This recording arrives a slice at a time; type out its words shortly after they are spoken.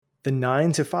The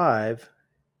 9 to 5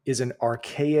 is an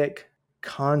archaic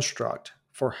construct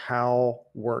for how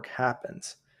work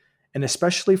happens. And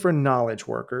especially for knowledge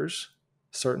workers,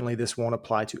 certainly this won't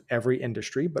apply to every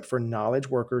industry, but for knowledge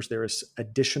workers, there is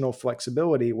additional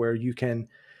flexibility where you can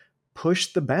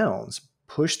push the bounds,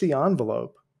 push the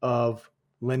envelope of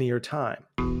linear time.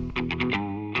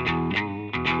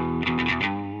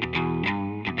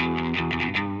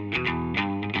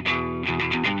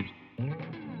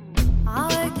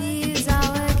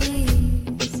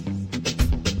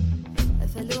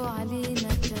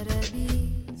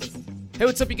 Hey,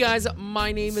 what's up, you guys?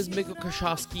 My name is Mikko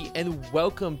Krashowski, and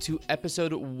welcome to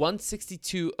episode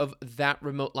 162 of That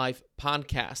Remote Life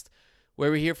podcast,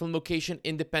 where we hear from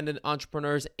location-independent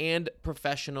entrepreneurs and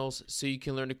professionals so you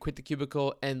can learn to quit the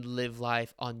cubicle and live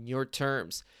life on your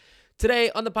terms. Today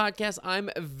on the podcast,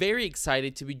 I'm very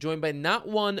excited to be joined by not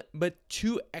one, but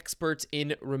two experts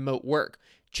in remote work.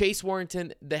 Chase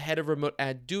Warrington, the head of remote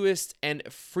at Doist and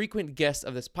frequent guest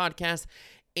of this podcast,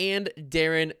 and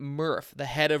Darren Murph, the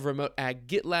head of remote at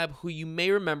GitLab, who you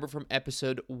may remember from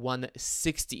episode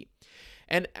 160.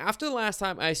 And after the last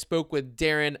time I spoke with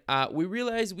Darren, we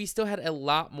realized we still had a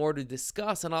lot more to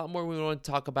discuss and a lot more we want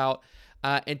to talk about.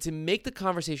 And to make the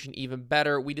conversation even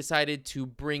better, we decided to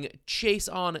bring Chase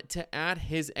on to add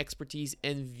his expertise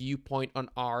and viewpoint on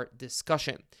our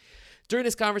discussion. During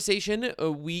this conversation,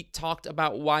 we talked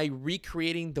about why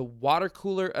recreating the water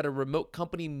cooler at a remote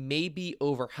company may be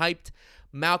overhyped,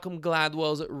 Malcolm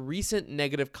Gladwell's recent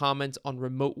negative comments on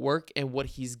remote work and what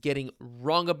he's getting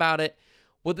wrong about it,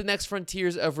 what the next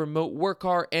frontiers of remote work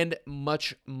are, and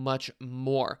much, much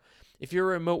more. If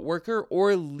you're a remote worker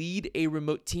or lead a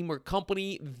remote team or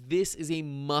company, this is a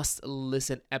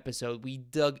must-listen episode. We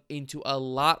dug into a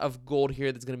lot of gold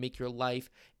here that's going to make your life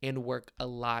and work a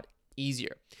lot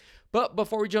easier. But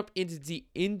before we jump into the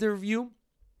interview,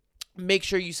 make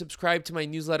sure you subscribe to my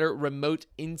newsletter, Remote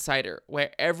Insider,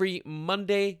 where every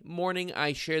Monday morning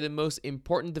I share the most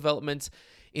important developments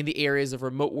in the areas of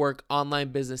remote work, online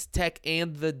business, tech,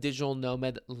 and the digital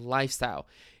nomad lifestyle.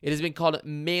 It has been called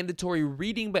mandatory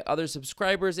reading by other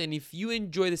subscribers, and if you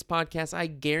enjoy this podcast, I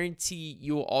guarantee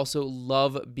you will also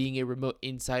love being a Remote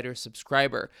Insider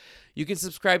subscriber. You can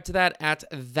subscribe to that at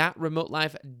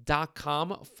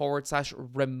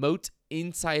thatremotelife.com/remote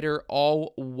insider,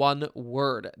 all one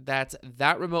word. That's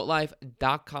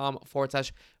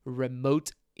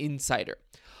thatremotelife.com/remote insider.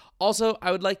 Also,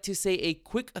 I would like to say a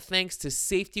quick thanks to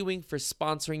SafetyWing for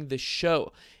sponsoring the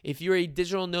show. If you're a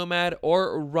digital nomad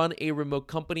or run a remote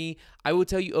company, I will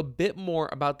tell you a bit more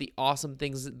about the awesome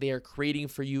things that they are creating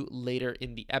for you later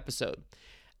in the episode.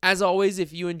 As always,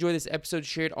 if you enjoy this episode,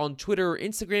 share it on Twitter or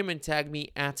Instagram and tag me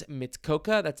at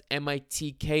Mitkoka, that's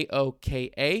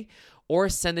Mitkoka, or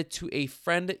send it to a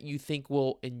friend you think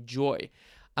will enjoy.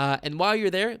 And while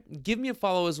you're there, give me a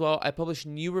follow as well. I publish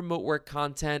new remote work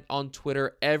content on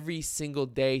Twitter every single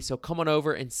day, so come on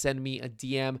over and send me a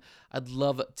DM. I'd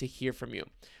love to hear from you.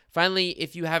 Finally,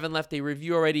 if you haven't left a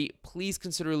review already, please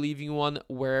consider leaving one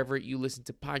wherever you listen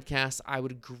to podcasts. I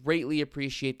would greatly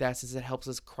appreciate that since it helps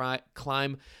us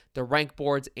climb the rank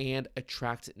boards and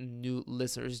attract new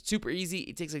listeners. It's super easy.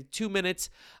 It takes like 2 minutes,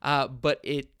 but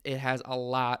it has a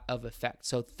lot of effect.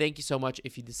 So thank you so much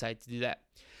if you decide to do that.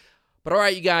 But all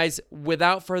right, you guys,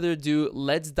 without further ado,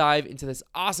 let's dive into this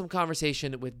awesome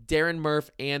conversation with Darren Murph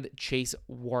and Chase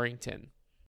Warrington.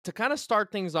 To kind of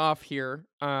start things off here,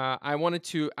 I wanted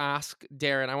to ask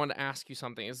Darren, I want to ask you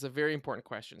something. It's a very important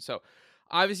question. So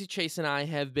obviously Chase and I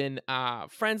have been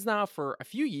friends now for a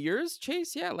few years.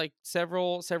 Chase, yeah, like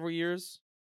several years,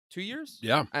 2 years?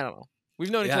 Yeah. I don't know.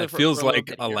 We've known each other for it feels for a little like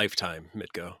bit a here. lifetime,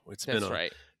 Mitko. It's That's been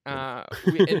right.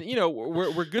 And you know,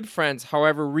 we're good friends.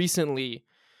 However, recently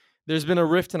there's been a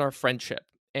rift in our friendship,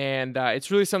 and it's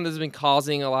really something that's been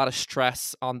causing a lot of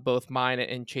stress on both mine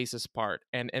and Chase's part,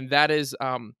 and that is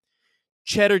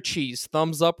cheddar cheese.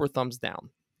 Thumbs up or thumbs down?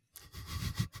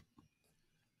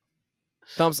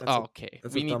 Okay.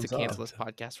 We need to cancel this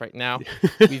podcast right now.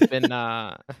 We've been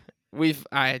okay.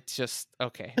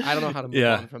 I don't know how to move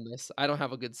on from this. I don't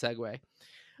have a good segue.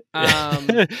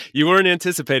 You weren't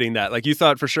anticipating that. Like, you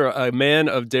thought for sure a man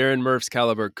of Darren Murph's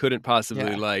caliber couldn't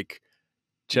possibly like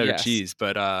cheddar cheese,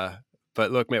 but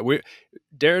look, man,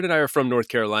 Darren and I are from North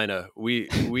Carolina. We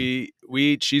eat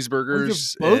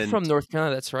cheeseburgers. You're both from North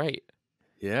Carolina. That's right.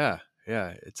 Yeah.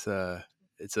 It's a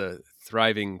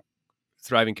thriving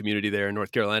community there in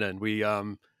North Carolina, and we I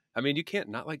mean, you can't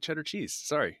not like cheddar cheese.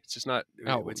 Sorry, it's just not.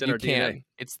 Oh, it's in our DNA.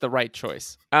 It's the right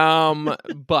choice.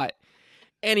 But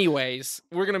Anyways,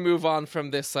 we're gonna move on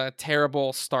from this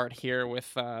terrible start here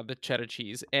with the cheddar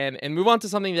cheese, and move on to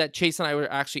something that Chase and I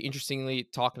were actually interestingly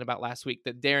talking about last week.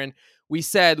 That Darren, we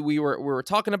said we were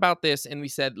talking about this, and we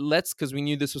said let's, because we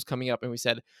knew this was coming up, and we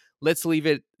said let's leave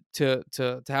it to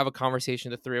have a conversation,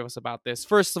 the three of us, about this.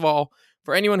 First of all,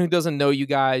 for anyone who doesn't know you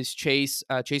guys, Chase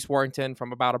Warrington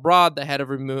from About Abroad, the head of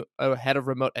remote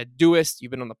at Doist. You've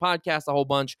been on the podcast a whole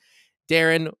bunch.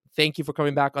 Darren, thank you for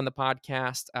coming back on the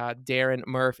podcast. Darren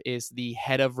Murph is the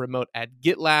head of remote at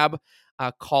GitLab,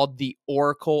 called the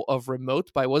Oracle of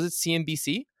Remote by, was it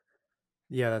CNBC?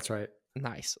 Yeah, that's right.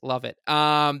 Nice. Love it.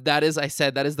 That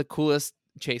is the coolest,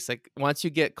 Chase. Like, once you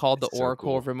get called the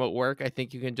Oracle of Remote Work, I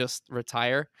think you can just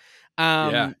retire.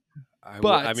 Yeah.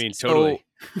 Totally. So,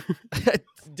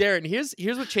 Darren,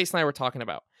 here's what Chase and I were talking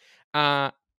about.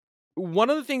 One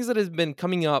of the things that has been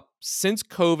coming up since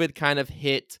COVID kind of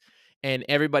hit and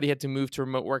everybody had to move to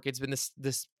remote work, it's been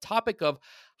this topic of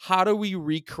how do we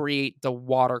recreate the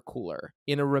water cooler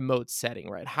in a remote setting,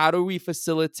 right? How do we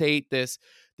facilitate this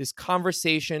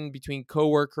conversation between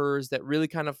coworkers that really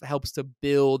kind of helps to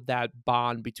build that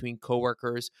bond between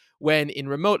coworkers when in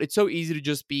remote, it's so easy to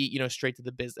just be, straight to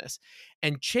the business.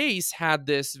 And Chase had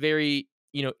this very,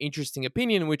 interesting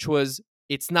opinion, which was,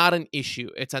 it's not an issue.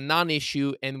 It's a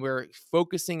non-issue, and we're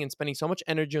focusing and spending so much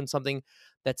energy on something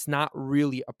that's not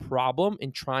really a problem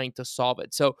and trying to solve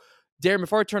it. So, Darren,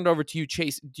 before I turn it over to you,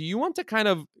 Chase, do you want to kind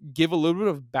of give a little bit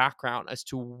of background as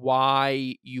to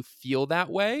why you feel that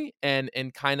way, and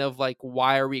kind of like,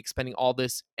 why are we expending all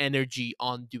this energy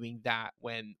on doing that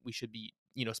when we should be,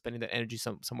 spending that energy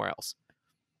somewhere else?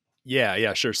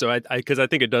 Yeah, sure. So because I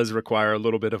think it does require a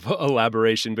little bit of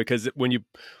elaboration, because when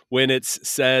it's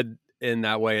said in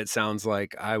that way, it sounds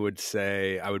like I would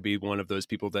be one of those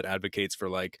people that advocates for,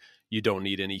 like, you don't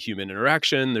need any human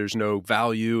interaction. There's no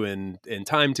value in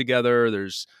time together.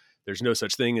 There's no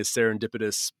such thing as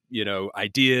serendipitous,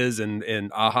 ideas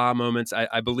and aha moments.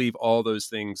 I believe all those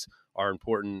things are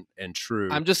important and true.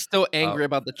 I'm just still angry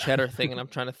about the cheddar thing, and I'm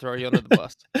trying to throw you under the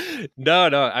bus. No.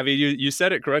 I mean, you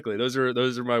said it correctly. Those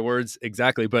are my words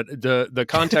exactly. But the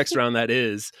context around that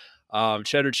is,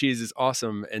 cheddar cheese is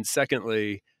awesome. And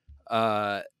secondly,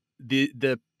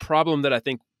 the problem that I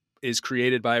think is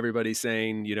created by everybody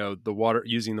saying,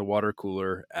 using the water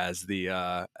cooler as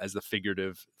the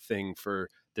figurative thing for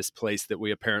this place that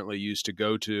we apparently used to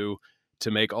go to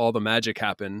make all the magic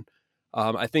happen,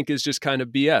 I think is just kind of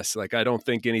BS. Like, I don't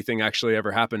think anything actually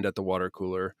ever happened at the water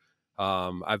cooler.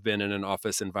 I've been in an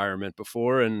office environment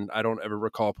before, and I don't ever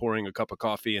recall pouring a cup of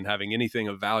coffee and having anything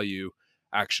of value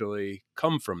actually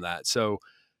come from that. So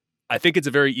I think it's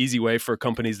a very easy way for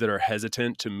companies that are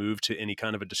hesitant to move to any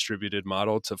kind of a distributed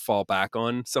model to fall back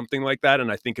on something like that.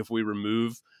 And I think if we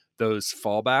remove those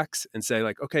fallbacks and say,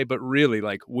 like, okay, but really,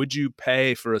 like, would you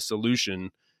pay for a solution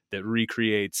that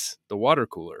recreates the water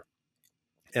cooler?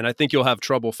 And I think you'll have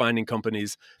trouble finding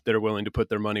companies that are willing to put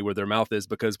their money where their mouth is,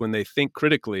 because when they think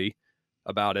critically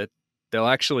about it, they'll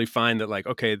actually find that, like,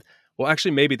 okay, well,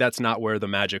 actually, maybe that's not where the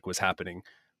magic was happening.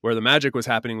 Where the magic was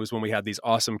happening was when we had these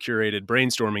awesome curated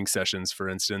brainstorming sessions, for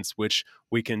instance, which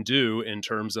we can do in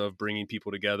terms of bringing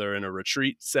people together in a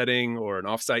retreat setting or an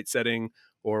offsite setting,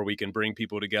 or we can bring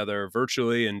people together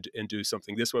virtually and do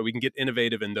something this way. We can get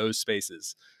innovative in those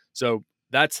spaces. So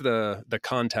that's the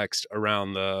context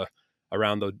around the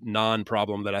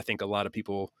non-problem that I think a lot of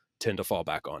people tend to fall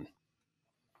back on.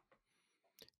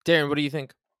 Darren, what do you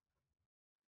think?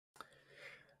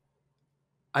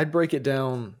 I'd break it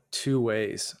down two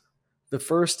ways. The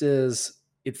first is,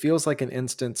 it feels like an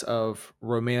instance of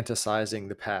romanticizing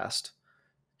the past.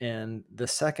 And the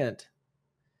second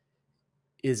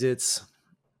is,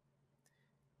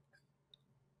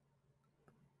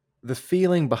 the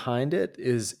feeling behind it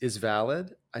is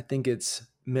valid. I think it's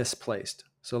misplaced.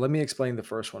 So let me explain the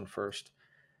first one first.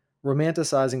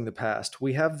 Romanticizing the past.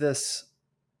 We have this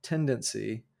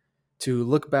tendency to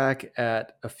look back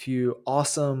at a few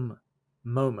awesome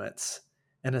moments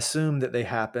and assume that they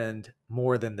happened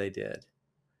more than they did.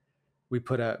 We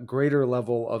put a greater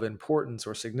level of importance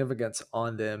or significance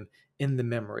on them in the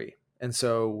memory. And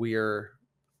so we are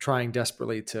trying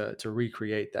desperately to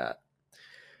recreate that.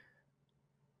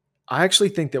 I actually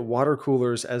think that water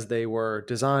coolers, as they were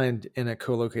designed in a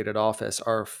co-located office,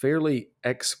 are fairly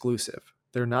exclusive.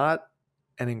 They're not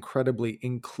an incredibly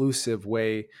inclusive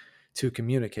way to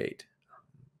communicate.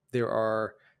 There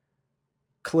are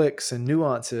cliques and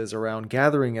nuances around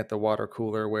gathering at the water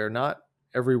cooler where not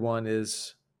everyone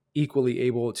is equally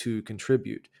able to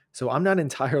contribute. So I'm not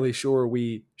entirely sure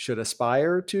we should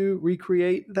aspire to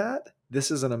recreate that.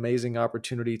 This is an amazing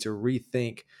opportunity to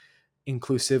rethink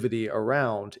inclusivity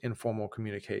around informal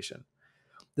communication.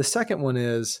 The second one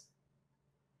is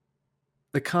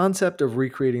the concept of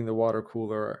recreating the water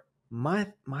cooler. My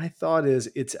thought is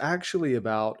it's actually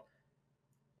about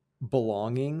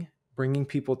belonging, bringing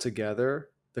people together,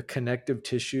 the connective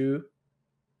tissue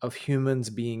of humans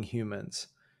being humans.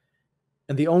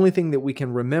 And the only thing that we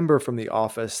can remember from The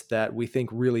Office that we think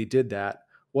really did that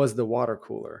was the water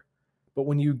cooler. But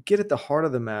when you get at the heart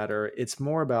of the matter, it's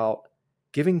more about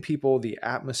giving people the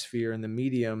atmosphere and the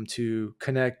medium to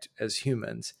connect as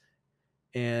humans.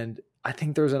 And I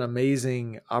think there's an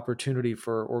amazing opportunity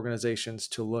for organizations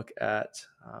to look at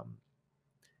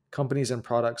companies and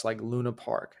products like Luna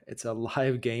Park. It's a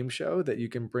live game show that you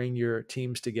can bring your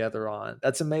teams together on.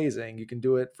 That's amazing. You can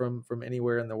do it from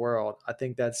anywhere in the world. I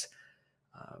think that's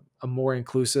a more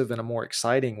inclusive and a more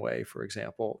exciting way, for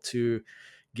example, to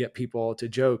get people to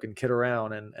joke and kid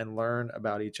around and learn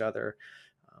about each other.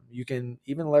 You can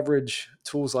even leverage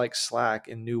tools like Slack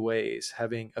in new ways,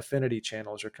 having affinity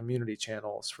channels or community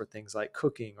channels for things like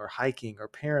cooking or hiking or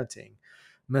parenting,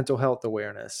 mental health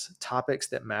awareness, topics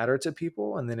that matter to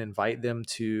people, and then invite them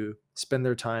to spend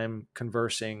their time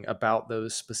conversing about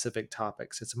those specific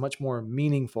topics. It's a much more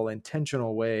meaningful,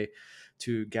 intentional way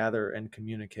to gather and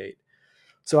communicate.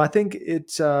 So I think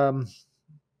it's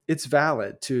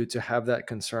valid to have that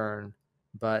concern,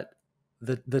 but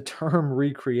the term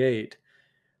recreate,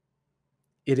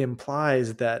 it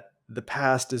implies that the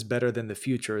past is better than the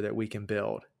future that we can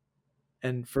build.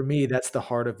 And for me, that's the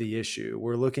heart of the issue.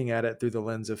 We're looking at it through the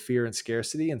lens of fear and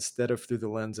scarcity instead of through the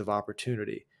lens of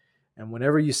opportunity. And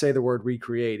whenever you say the word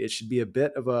recreate, it should be a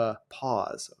bit of a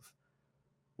pause of,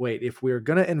 wait, if we're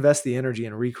going to invest the energy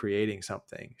in recreating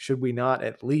something, should we not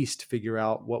at least figure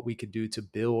out what we could do to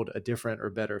build a different or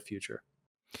better future?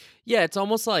 Yeah, it's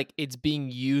almost like it's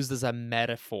being used as a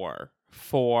metaphor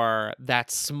for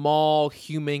that small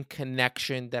human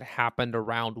connection that happened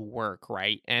around work,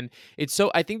 right? And it's so,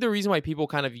 I think the reason why people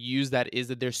kind of use that is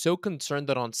that they're so concerned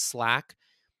that on Slack,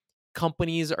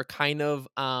 companies are kind of,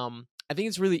 I think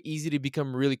it's really easy to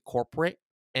become really corporate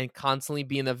and constantly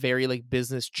be in a very like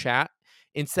business chat.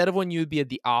 Instead of when you'd be at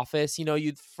the office,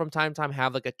 you'd from time to time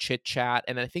have like a chit chat.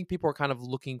 And I think people are kind of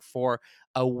looking for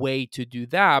a way to do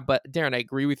that. But Darren, I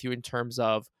agree with you in terms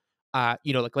of,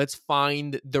 like let's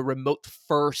find the remote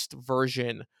first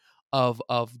version of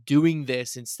doing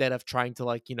this instead of trying to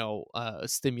like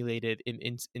stimulate it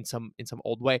in some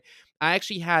old way. I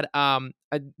actually had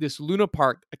this Luna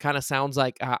Park. Kind of sounds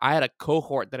like I had a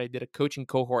cohort that I did, a coaching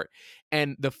cohort,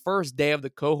 and the first day of the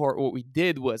cohort, what we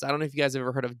did was, I don't know if you guys have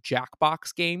ever heard of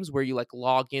Jackbox games, where you like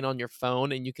log in on your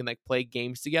phone and you can like play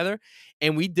games together.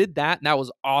 And we did that, and that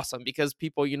was awesome because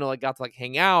people like got to like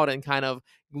hang out and kind of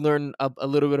learn a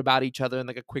little bit about each other in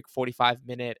like a quick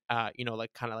 45-minute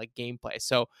like kind of like gameplay.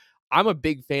 So I'm a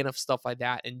big fan of stuff like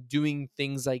that and doing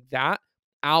things like that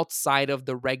outside of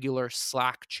the regular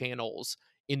Slack channels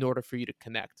in order for you to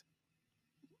connect.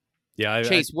 Yeah, I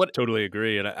Chase, what? totally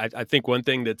agree. And I think one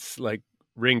thing that's like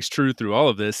rings true through all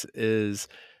of this is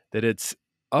that it's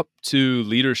up to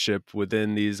leadership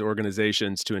within these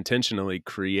organizations to intentionally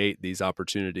create these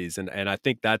opportunities. And I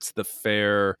think that's the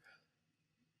fair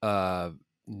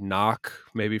knock,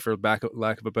 maybe for lack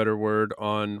of a better word,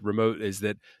 on remote, is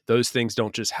that those things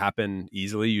don't just happen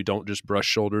easily. You don't just brush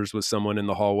shoulders with someone in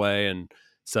the hallway and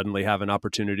suddenly have an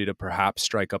opportunity to perhaps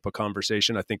strike up a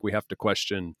conversation. I think we have to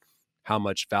question how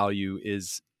much value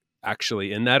is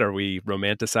actually in that. Are we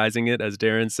romanticizing it, as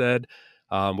Darren said,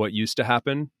 what used to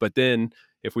happen? But then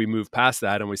if we move past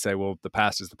that and we say, well, the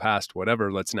past is the past,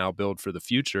 whatever, let's now build for the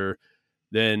future,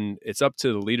 then it's up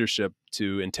to the leadership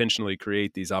to intentionally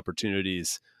create these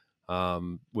opportunities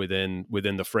within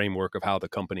the framework of how the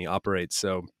company operates.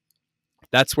 So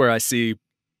that's where I see,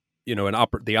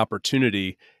 the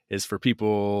opportunity is for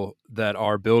people that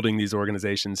are building these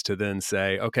organizations to then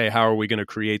say, okay, how are we going to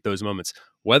create those moments?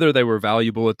 Whether they were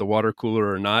valuable at the water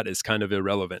cooler or not is kind of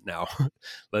irrelevant now.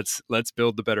 Let's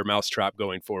build the better mousetrap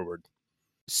going forward.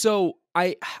 So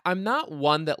I'm not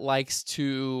one that likes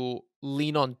to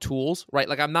lean on tools, right?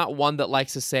 Like I'm not one that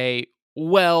likes to say,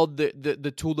 well,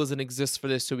 the tool doesn't exist for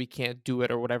this, so we can't do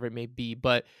it or whatever it may be.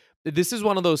 But this is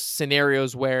one of those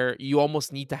scenarios where you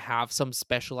almost need to have some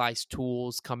specialized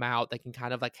tools come out that can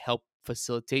kind of like help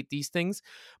facilitate these things.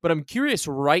 But I'm curious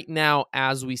right now,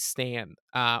 as we stand,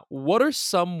 what are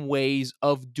some ways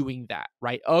of doing that,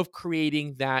 right? Of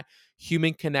creating that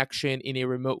human connection in a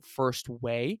remote first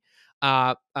way.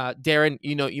 Darren,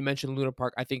 you mentioned Luna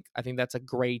Park. I think that's a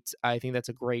great.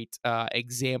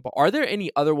 Example. Are there any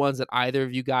other ones that either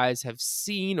of you guys have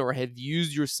seen or have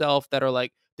used yourself that are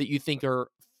like that you think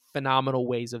are phenomenal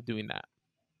ways of doing that,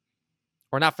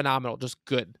 or not phenomenal, just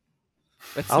good?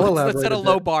 Let's set a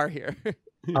low bar here.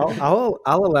 I'll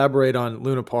elaborate on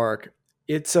Luna Park.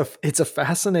 It's a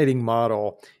fascinating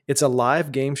model. It's a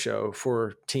live game show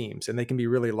for teams, and they can be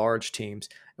really large teams.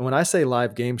 And when I say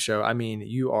live game show, I mean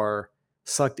you are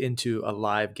sucked into a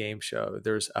live game show.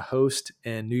 There's a host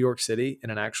in New York City in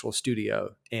an actual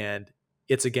studio, and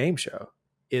it's a game show.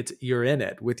 You're in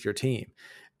it with your team,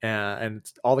 and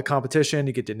all the competition.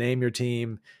 You get to name your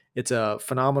team. It's a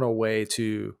phenomenal way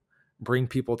to bring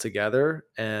people together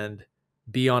and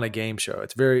be on a game show.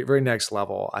 It's very, very next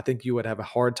level. I think you would have a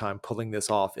hard time pulling this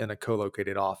off in a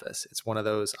co-located office. It's one of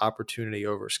those opportunity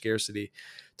over scarcity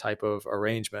type of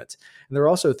arrangements. And they're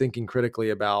also thinking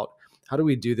critically about how do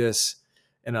we do this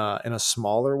in a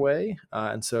smaller way.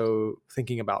 And so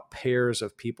thinking about pairs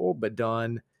of people, but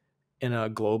done in a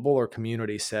global or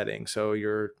community setting. So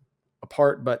you're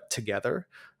apart but together,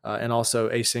 and also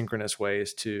asynchronous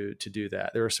ways to do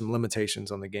that. There are some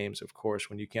limitations on the games, of course,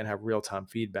 when you can't have real time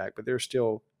feedback, but there's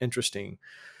still interesting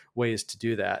ways to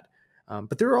do that.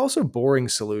 But there are also boring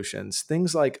solutions,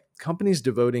 things like companies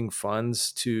devoting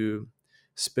funds to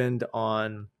spend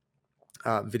on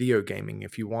video gaming.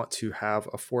 If you want to have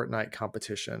a Fortnite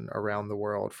competition around the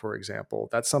world, for example,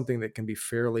 that's something that can be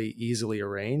fairly easily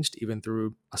arranged, even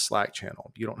through a Slack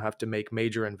channel. You don't have to make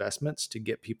major investments to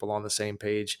get people on the same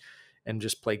page and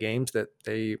just play games that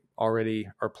they already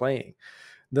are playing.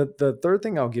 The third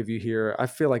thing I'll give you here, I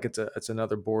feel like it's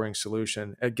another boring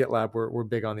solution. At GitLab, we're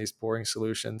big on these boring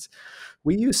solutions.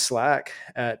 We use Slack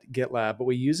at GitLab, but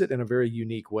we use it in a very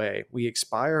unique way. We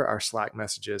expire our Slack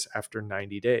messages after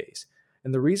 90 days.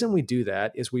 And the reason we do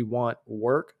that is we want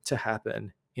work to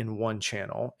happen in one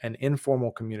channel and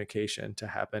informal communication to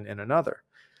happen in another.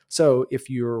 So if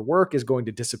your work is going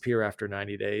to disappear after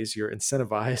 90 days, you're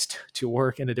incentivized to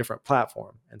work in a different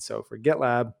platform. And so for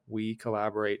GitLab, we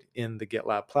collaborate in the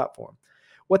GitLab platform.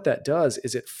 What that does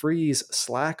is it frees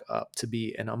Slack up to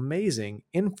be an amazing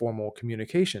informal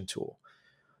communication tool.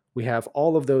 We have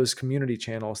all of those community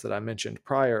channels that I mentioned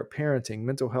prior: parenting,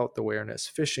 mental health awareness,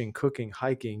 fishing, cooking,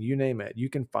 hiking, you name it. You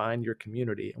can find your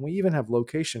community. And we even have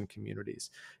location communities.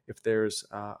 If there's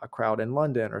a crowd in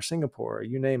London or Singapore, or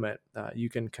you name it, you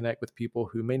can connect with people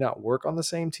who may not work on the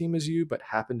same team as you, but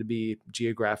happen to be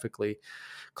geographically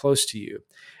close to you.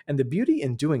 And the beauty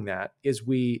in doing that is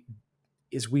we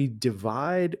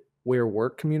divide where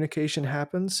work communication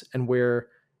happens and where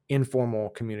informal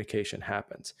communication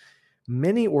happens.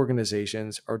 Many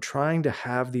organizations are trying to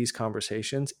have these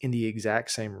conversations in the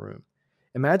exact same room.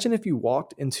 Imagine if you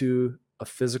walked into a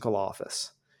physical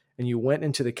office and you went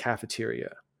into the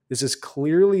cafeteria. This is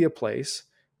clearly a place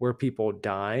where people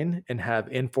dine and have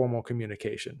informal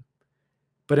communication.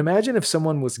 But imagine if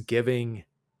someone was giving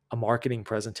a marketing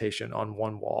presentation on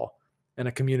one wall and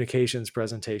a communications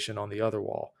presentation on the other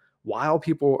wall, while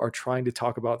people are trying to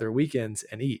talk about their weekends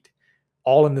and eat,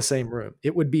 all in the same room.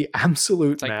 It would be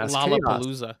absolute It's like mass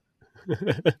Lollapalooza.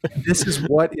 chaos. This is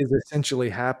what is essentially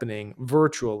happening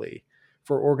virtually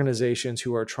for organizations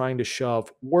who are trying to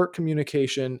shove work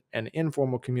communication and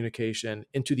informal communication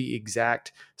into the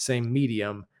exact same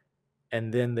medium,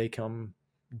 and then they come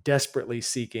desperately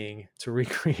seeking to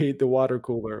recreate the water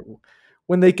cooler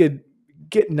when they could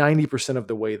get 90% of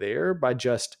the way there by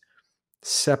just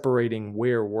separating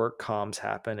where work comms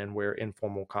happen and where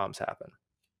informal comms happen.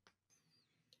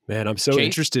 Man, I'm so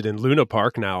interested in Luna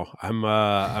Park now.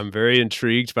 I'm very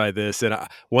intrigued by this. And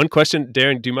one question,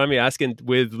 Darren, do you mind me asking?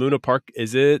 With Luna Park,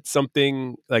 is it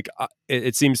something like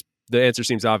it seems the answer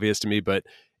seems obvious to me, but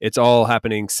it's all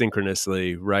happening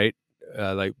synchronously, right?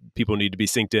 Like people need to be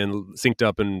synced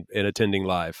up, and attending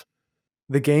live.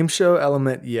 The game show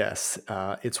element, yes,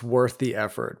 it's worth the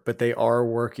effort, but they are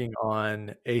working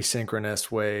on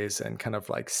asynchronous ways and kind of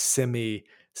like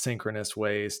semi-synchronous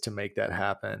ways to make that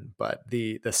happen. But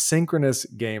the synchronous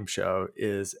game show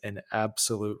is an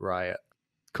absolute riot.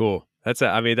 Cool.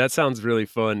 That sounds really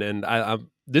fun, and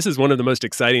this is one of the most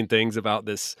exciting things about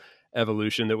this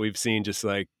evolution that we've seen. Just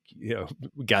like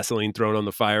gasoline thrown on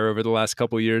the fire over the last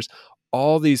couple of years,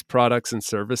 all these products and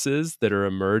services that are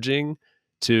emerging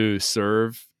to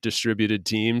serve distributed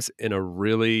teams in a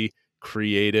really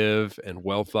creative and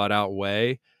well thought out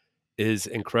way is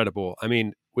incredible. I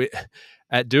mean,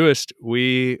 at Doist,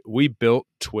 we built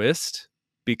Twist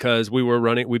because we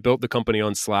built the company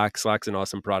on Slack. Slack's an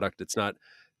awesome product. It's not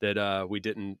that we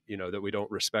didn't, that we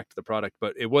don't respect the product,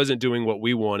 but it wasn't doing what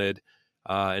we wanted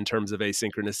in terms of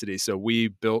asynchronicity. So we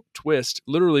built Twist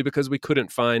literally because we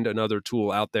couldn't find another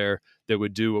tool out there that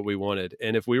would do what we wanted.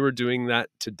 And if we were doing that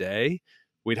today,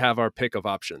 we'd have our pick of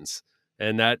options.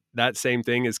 And that same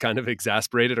thing is kind of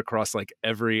exasperated across like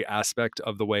every aspect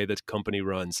of the way that company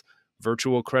runs.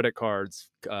 Virtual credit cards,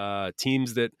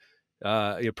 teams that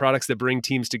products that bring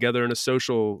teams together in a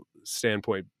social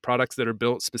standpoint, products that are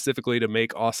built specifically to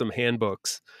make awesome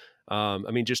handbooks.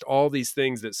 I mean, just all these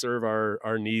things that serve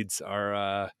our needs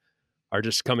are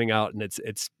just coming out, and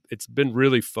it's been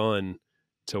really fun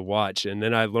to watch. And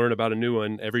then I learn about a new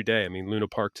one every day. I mean, Luna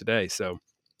Park today. So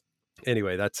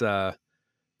anyway, that's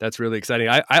really exciting.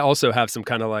 I also have some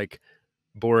kind of like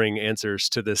boring answers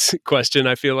to this question,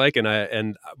 I feel like,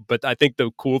 but I think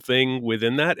the cool thing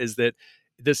within that is that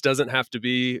this doesn't have to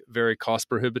be very cost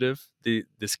prohibitive.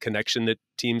 This connection that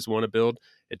teams want to build,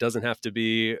 it doesn't have to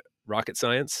be rocket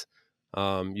science.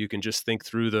 You can just think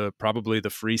through probably the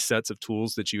free sets of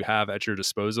tools that you have at your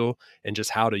disposal and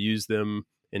just how to use them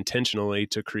intentionally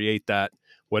to create that,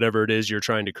 whatever it is you're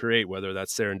trying to create, whether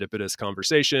that's serendipitous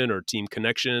conversation or team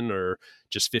connection or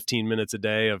just 15 minutes a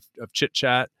day of chit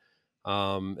chat.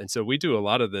 And so we do a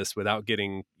lot of this without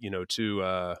getting,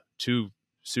 too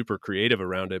super creative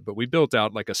around it, but we built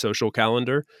out like a social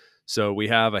calendar. So we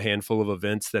have a handful of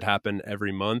events that happen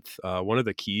every month. One of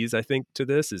the keys, I think, to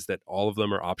this is that all of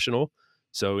them are optional.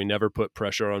 So we never put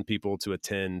pressure on people to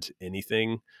attend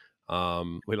anything.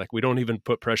 We don't even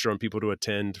put pressure on people to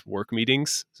attend work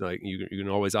meetings. So like you can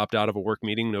always opt out of a work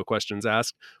meeting, no questions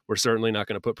asked. We're certainly not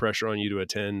going to put pressure on you to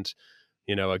attend,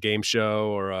 a game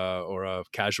show or a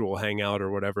casual hangout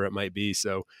or whatever it might be.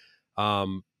 So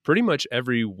pretty much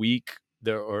every week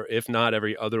or if not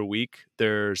every other week,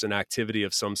 there's an activity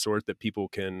of some sort that people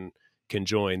can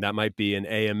join. That might be an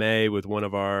AMA with one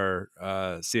of our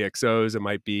CXOs. It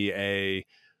might be a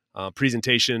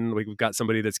presentation. We've got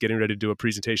somebody that's getting ready to do a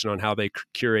presentation on how they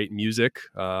curate music.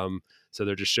 So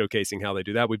they're just showcasing how they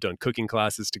do that. We've done cooking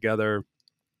classes together,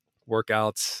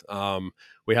 workouts.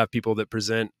 We have people that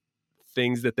present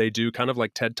things that they do kind of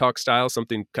like TED Talk style,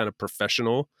 something kind of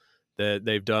professional that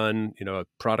they've done, a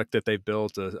product that they've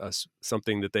built,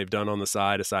 something that they've done on the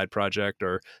side, a side project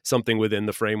or something within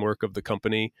the framework of the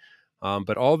company.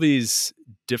 But all these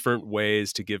different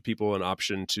ways to give people an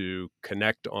option to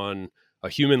connect on a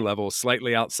human level,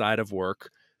 slightly outside of work,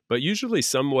 but usually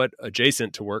somewhat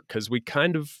adjacent to work, because we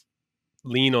kind of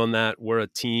lean on that. We're a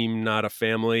team, not a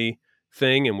family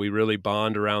thing, and we really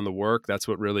bond around the work. That's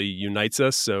what really unites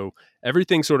us. So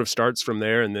everything sort of starts from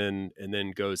there and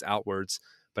then goes outwards.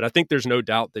 But I think there's no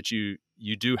doubt that you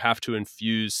do have to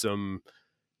infuse some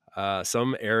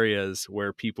areas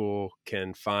where people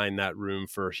can find that room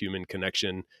for human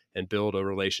connection and build a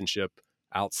relationship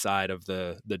outside of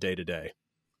the day-to-day.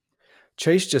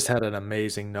 Chase just had an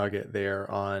amazing nugget there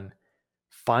on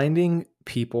finding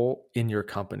people in your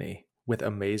company with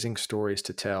amazing stories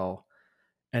to tell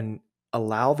and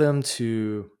allow them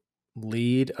to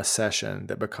lead a session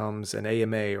that becomes an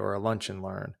AMA or a lunch and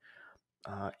learn.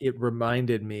 It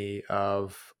reminded me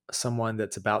of someone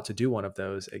that's about to do one of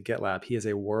those at GitLab. He is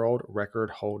a world record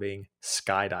holding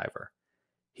skydiver.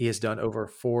 He has done over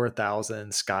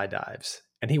 4,000 skydives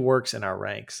and he works in our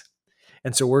ranks.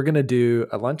 And so we're going to do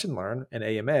a lunch and learn, an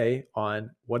AMA,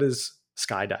 on what is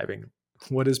skydiving,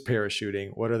 what is parachuting,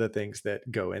 what are the things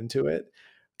that go into it.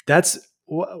 That's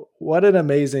what an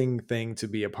amazing thing to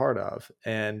be a part of.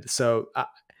 And so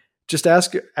just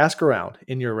ask around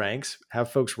in your ranks,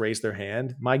 have folks raise their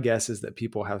hand. My guess is that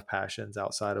people have passions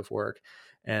outside of work.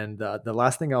 And the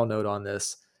last thing I'll note on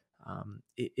this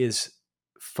is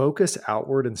focus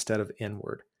outward instead of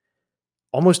inward.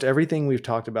 Almost everything we've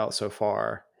talked about so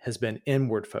far has been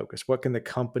inward focused. What can the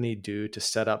company do to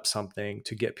set up something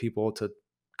to get people to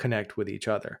connect with each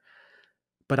other?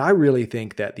 But I really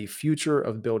think that the future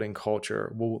of building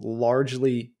culture will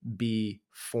largely be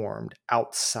formed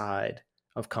outside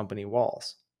of company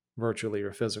walls, virtually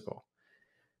or physical.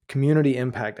 Community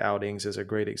impact outings is a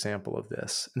great example of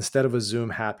this. Instead of a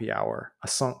Zoom happy hour, a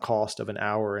sunk cost of an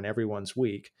hour in everyone's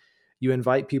week, you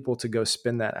invite people to go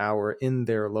spend that hour in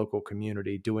their local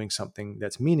community doing something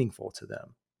that's meaningful to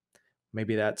them.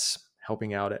 Maybe that's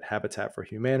helping out at Habitat for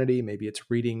Humanity. Maybe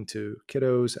it's reading to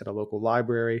kiddos at a local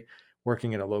library,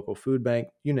 working at a local food bank,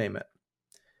 you name it.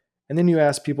 And then you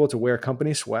ask people to wear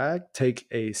company swag, take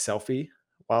a selfie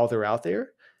while they're out there,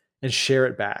 and share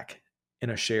it back in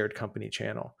a shared company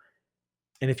channel.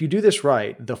 And if you do this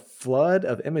right, the flood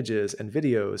of images and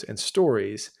videos and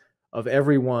stories of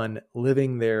everyone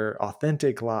living their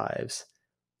authentic lives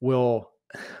will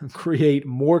create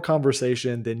more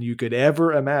conversation than you could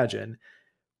ever imagine,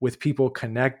 with people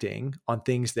connecting on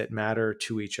things that matter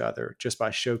to each other just by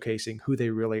showcasing who they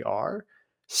really are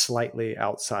slightly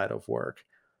outside of work.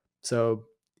 So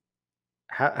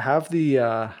have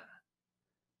the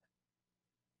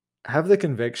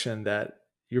conviction that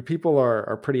your people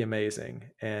are pretty amazing,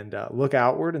 and look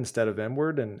outward instead of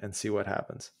inward and see what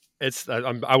happens.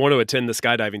 I want to attend the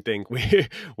skydiving thing.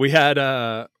 We had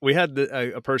a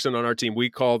person on our team. We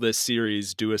call this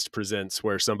series Doist Presents,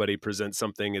 where somebody presents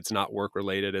something. It's not work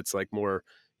related. It's like more,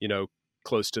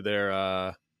 close to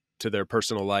their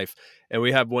personal life. And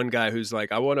we have one guy who's like,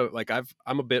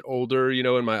 I'm a bit older,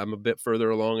 I'm a bit further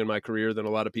along in my career than a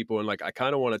lot of people. And like, I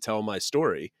kind of want to tell my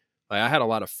story. Like I had a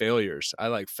lot of failures. I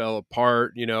like fell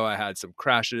apart, I had some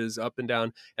crashes up and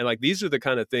down. And like, these are the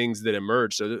kind of things that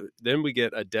emerge. So then we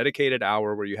get a dedicated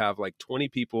hour where you have like 20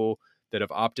 people that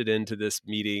have opted into this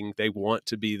meeting. They want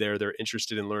to be there. They're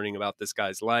interested in learning about this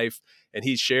guy's life. And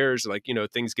he shares like,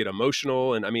 things get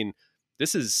emotional. And I mean,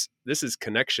 this is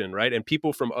connection, right? And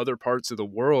people from other parts of the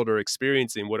world are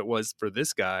experiencing what it was for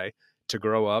this guy to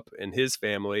grow up and his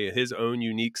family and his own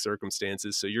unique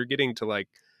circumstances. So you're getting to like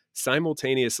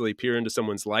simultaneously peer into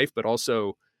someone's life, but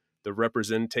also the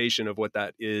representation of what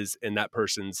that is in that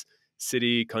person's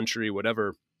city, country,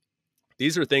 whatever.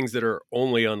 These are things that are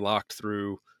only unlocked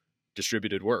through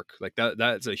distributed work. Like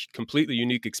that's a completely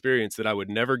unique experience that I would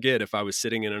never get if I was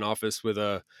sitting in an office with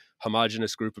a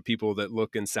homogenous group of people that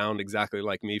look and sound exactly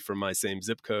like me from my same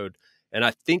zip code. And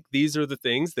I think these are the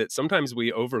things that sometimes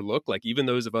we overlook, like even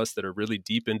those of us that are really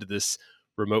deep into this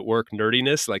remote work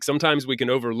nerdiness, like sometimes we can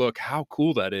overlook how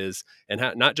cool that is, and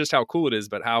not just how cool it is,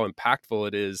 but how impactful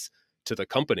it is to the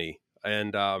company.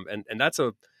 And that's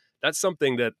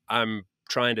something that I'm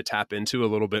trying to tap into a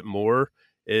little bit more,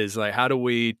 is like, how do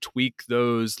we pull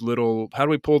those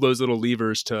little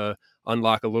levers to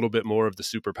unlock a little bit more of the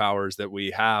superpowers that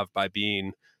we have by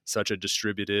being such a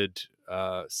distributed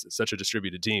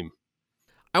team.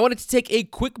 I wanted to take a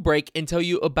quick break and tell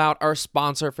you about our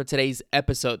sponsor for today's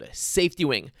episode,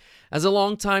 SafetyWing. As a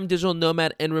longtime digital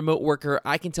nomad and remote worker,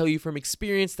 I can tell you from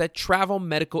experience that travel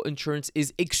medical insurance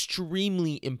is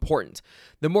extremely important.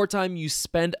 The more time you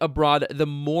spend abroad, the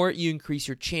more you increase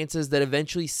your chances that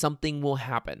eventually something will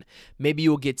happen. Maybe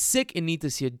you will get sick and need to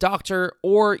see a doctor,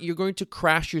 or you're going to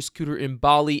crash your scooter in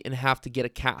Bali and have to get a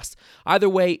cast. Either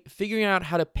way, figuring out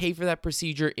how to pay for that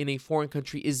procedure in a foreign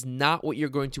country is not what you're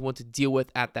going to want to deal with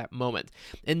at that moment.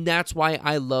 And that's why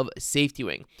I love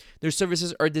SafetyWing. Their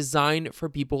services are designed for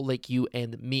people like you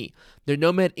and me. Their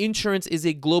Nomad Insurance is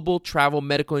a global travel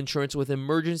medical insurance with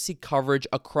emergency coverage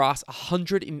across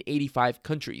 185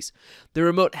 countries. The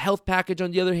Remote Health Package,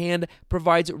 on the other hand,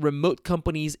 provides remote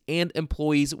companies and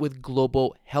employees with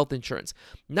global health insurance.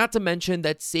 Not to mention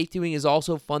that SafetyWing is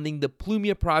also funding the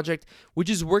Plumia project, which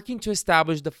is working to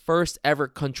establish the first ever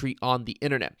country on the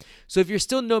internet. So if you're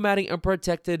still nomading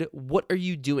unprotected, what are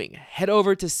you doing? Head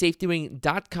over to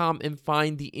safetywing.com and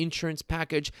find the insurance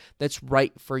package that's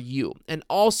right for you. And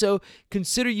also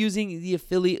consider using the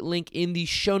affiliate link in the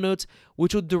show notes,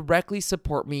 which will directly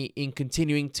support me in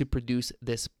continuing to produce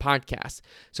this podcast.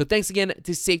 So thanks again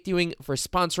to SafetyWing for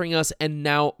sponsoring us, and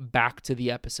now back to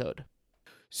the episode.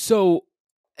 So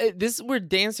we're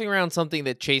dancing around something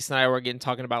that Chase and I were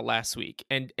talking about last week,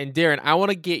 and Darren, I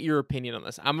want to get your opinion on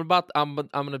this. I'm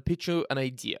going to pitch you an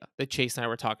idea that Chase and I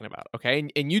were talking about, okay?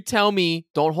 And you tell me,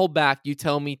 don't hold back. You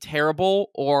tell me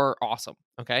terrible or awesome,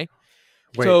 okay?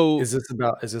 Wait, so, is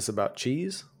this about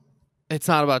cheese? It's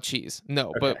not about cheese,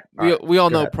 no. Okay. But we all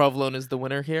know provolone is the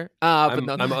winner here. But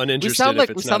no, I'm uninterested if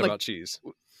it's not about cheese.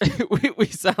 we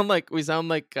sound like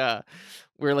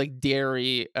we're like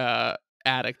dairy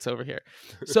addicts over here.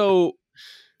 So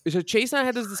Chase and I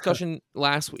had this discussion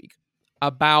last week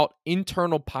about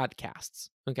internal podcasts.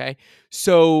 Okay.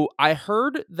 So I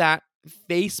heard that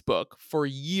Facebook for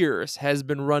years has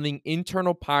been running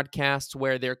internal podcasts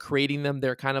where they're creating them.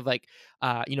 They're kind of like,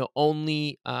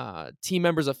 only team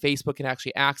members of Facebook can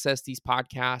actually access these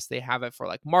podcasts. They have it for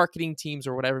like marketing teams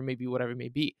or whatever it may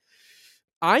be.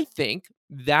 I think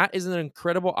that is an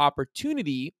incredible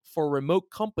opportunity for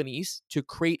remote companies to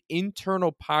create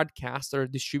internal podcasts that are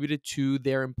distributed to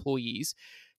their employees.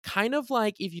 Kind of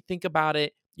like, if you think about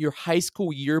it, your high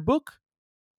school yearbook,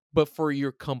 but for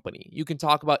your company. You can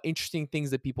talk about interesting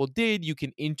things that people did. You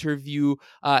can interview,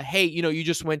 hey, you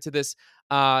just went to this,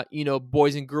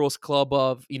 Boys and Girls Club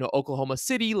of, Oklahoma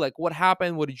City. Like, what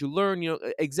happened? What did you learn?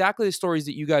 Exactly the stories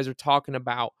that you guys are talking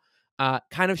about.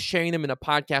 Kind of sharing them in a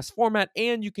podcast format,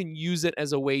 and you can use it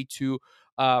as a way to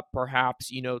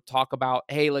perhaps, talk about,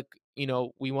 hey, like,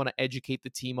 we want to educate the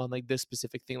team on like this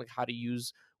specific thing, like how to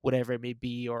use whatever it may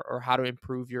be, or how to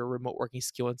improve your remote working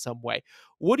skill in some way.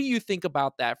 What do you think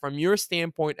about that from your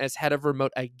standpoint as head of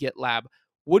remote at GitLab?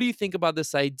 What do you think about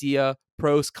this idea?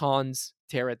 Pros, cons,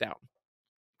 tear it down.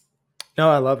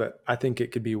 No, I love it. I think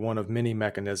it could be one of many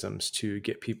mechanisms to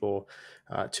get people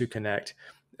to connect.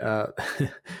 The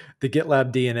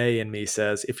GitLab DNA in me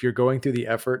says, if you're going through the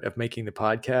effort of making the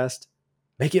podcast,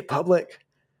 make it public.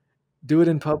 Do it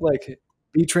in public.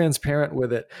 Be transparent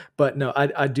with it. But no,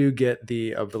 I do get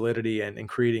the validity and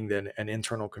creating an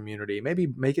internal community. Maybe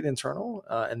make it internal,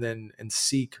 and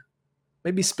seek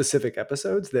maybe specific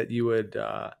episodes that you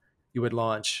would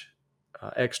launch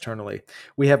externally.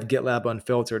 We have GitLab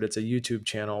Unfiltered. It's a YouTube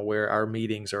channel where our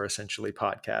meetings are essentially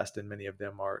podcast, and many of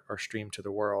them are streamed to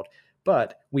the world.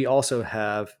 But we also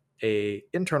have a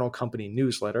internal company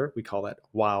newsletter. We call that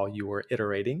While You Were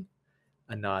Iterating,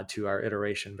 a nod to our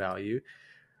iteration value,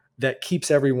 that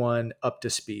keeps everyone up to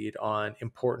speed on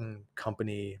important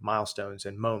company milestones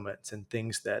and moments and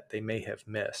things that they may have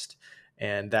missed.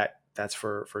 And that's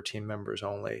for team members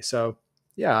only. So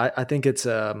yeah, I think it's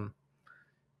an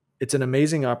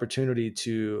amazing opportunity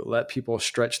to let people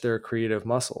stretch their creative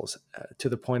muscles. To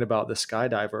the point about the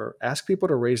skydiver, ask people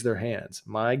to raise their hands.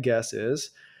 My guess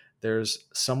is there's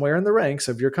somewhere in the ranks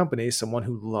of your company someone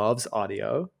who loves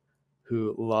audio,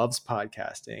 who loves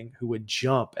podcasting, who would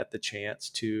jump at the chance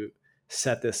to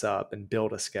set this up and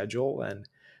build a schedule and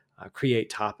create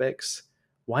topics.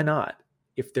 Why not?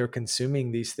 If they're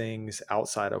consuming these things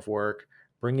outside of work,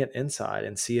 bring it inside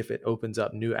and see if it opens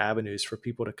up new avenues for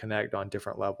people to connect on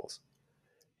different levels.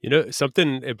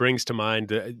 Something it brings to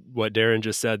mind, what Darren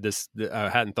just said, I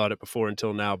hadn't thought it before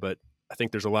until now, but I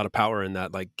think there's a lot of power in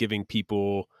that, like giving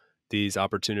people these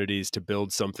opportunities to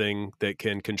build something that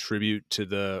can contribute to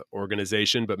the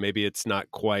organization, but maybe it's not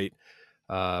quite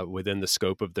within the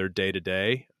scope of their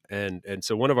day-to-day. And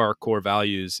so one of our core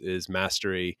values is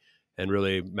mastery, and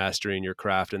really mastering your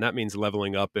craft. And that means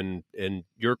leveling up in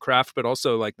your craft, but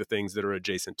also like the things that are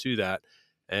adjacent to that.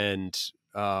 And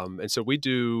so we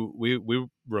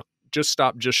just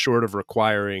stop just short of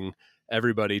requiring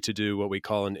everybody to do what we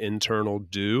call an internal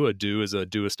do. A do is a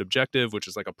doist objective, which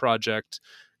is like a project,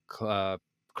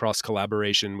 cross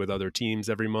collaboration with other teams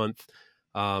every month.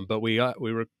 But we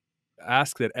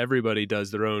ask that everybody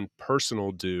does their own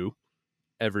personal do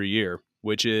every year,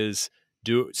 which is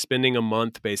spending a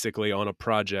month basically on a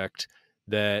project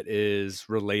that is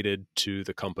related to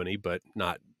the company, but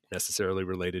not necessarily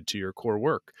related to your core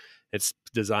work. It's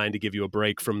designed to give you a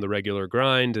break from the regular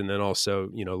grind, and then also,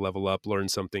 level up, learn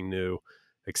something new,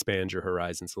 expand your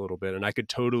horizons a little bit. And I could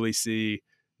totally see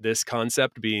this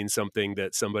concept being something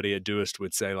that somebody at Doist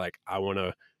would say, like, I want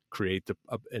to create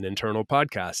an internal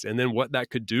podcast. And then what that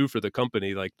could do for the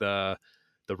company, like the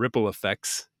ripple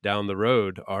effects down the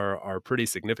road are pretty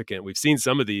significant. We've seen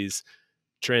some of these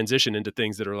transition into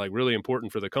things that are like really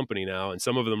important for the company now. And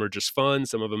some of them are just fun.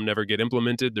 Some of them never get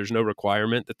implemented. There's no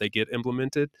requirement that they get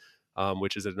implemented,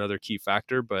 which is another key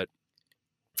factor. But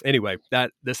anyway,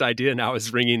 this idea now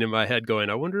is ringing in my head going,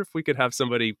 I wonder if we could have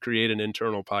somebody create an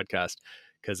internal podcast,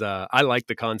 because I like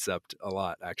the concept a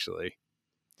lot, actually.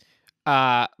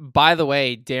 By the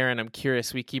way, Darren, I'm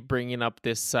curious. We keep bringing up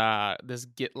this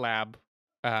GitLab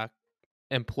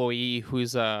employee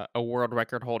who's a world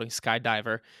record holding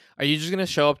skydiver. Are you just gonna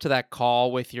show up to that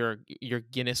call with your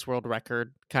Guinness World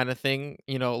Record kind of thing?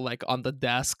 Like on the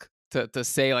desk to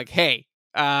say like, hey,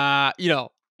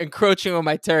 encroaching on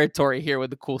my territory here with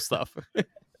the cool stuff.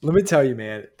 Let me tell you,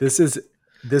 man, this is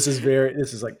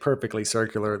like perfectly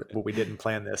circular. But we didn't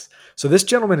plan this. So this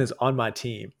gentleman is on my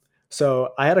team.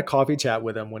 So I had a coffee chat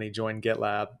with him when he joined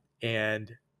GitLab,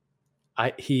 and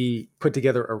he put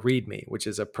together a README, which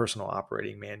is a personal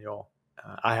operating manual.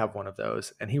 I have one of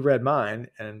those, and he read mine,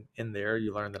 and in there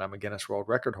you learn that I'm a Guinness World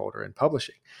Record holder in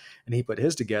publishing. And he put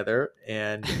his together,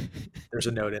 and there's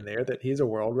a note in there that he's a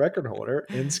world record holder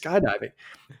in skydiving.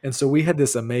 And so we had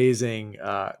this amazing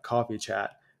coffee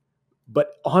chat.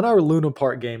 But on our Luna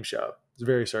Park game show, it's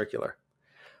very circular.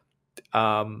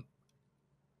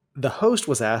 The host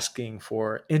was asking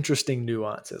for interesting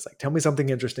nuances, like, tell me something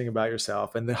interesting about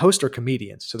yourself. And the hosts are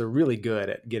comedians, so they're really good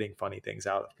at getting funny things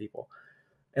out of people.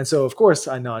 And so, of course,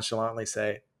 I nonchalantly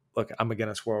say, look, I'm a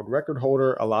Guinness World Record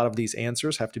holder. A lot of these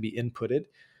answers have to be inputted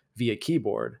via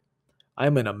keyboard.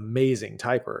 I'm an amazing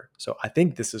typer, so I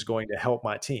think this is going to help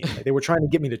my team. Like, they were trying to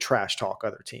get me to trash talk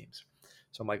other teams.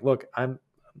 So I'm like, look, I'm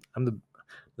the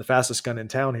fastest gun in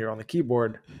town here on the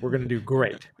keyboard. We're going to do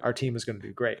great. Our team is going to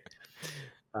do great.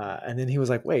 And then he was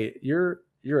like, wait, you're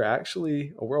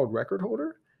actually a world record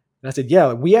holder? And I said,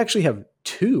 yeah, we actually have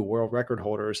 2 world record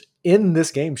holders in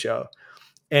this game show.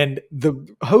 And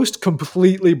the host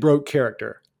completely broke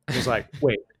character. I was like,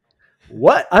 wait,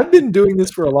 what? I've been doing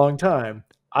this for a long time.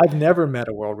 I've never met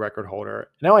a world record holder.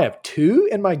 Now I have 2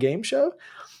 in my game show.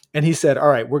 And he said, all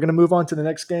right, we're going to move on to the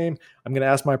next game. I'm going to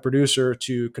ask my producer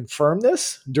to confirm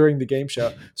this during the game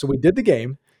show. So we did the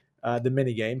game. The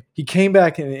mini game. He came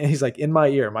back and he's like, in my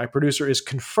ear, my producer is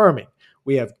confirming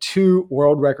we have 2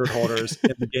 world record holders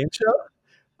in the game show.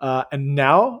 And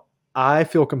now I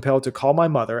feel compelled to call my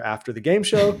mother after the game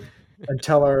show and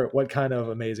tell her what kind of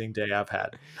amazing day I've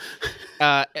had.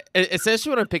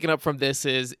 Essentially what I'm picking up from this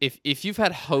is if you've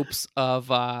had hopes of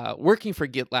working for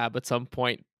GitLab at some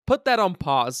point, put that on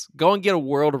pause. Go and get a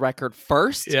world record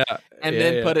first, and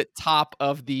then put it top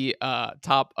of the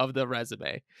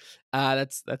resume.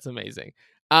 That's amazing.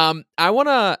 I want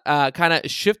to kind of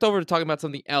shift over to talking about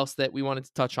something else that we wanted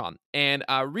to touch on. And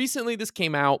recently this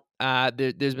came out.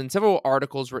 There's been several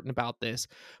articles written about this,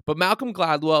 but Malcolm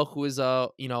Gladwell, who is a,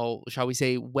 shall we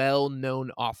say,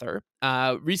 well-known author,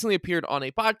 recently appeared on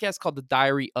a podcast called The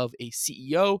Diary of a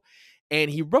CEO. And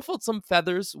he ruffled some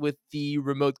feathers with the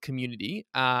remote community.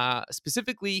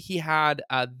 Specifically, he had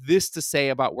this to say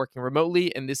about working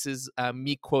remotely. And this is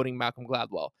me quoting Malcolm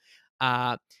Gladwell.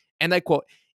 And I quote,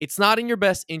 "It's not in your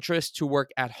best interest to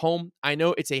work at home. I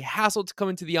know it's a hassle to come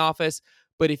into the office,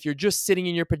 but if you're just sitting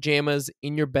in your pajamas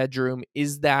in your bedroom,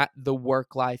 is that the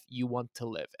work life you want to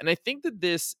live?" And I think that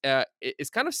this is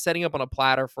kind of setting up on a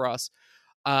platter for us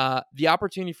the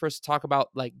opportunity for us to talk about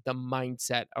like the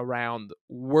mindset around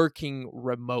working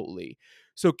remotely.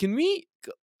 So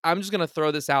I'm just going to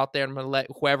throw this out there and I'm going to let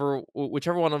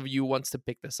whichever one of you wants to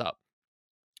pick this up.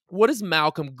 What is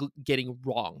Malcolm getting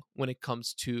wrong when it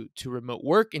comes to remote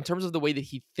work in terms of the way that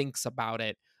he thinks about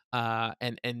it?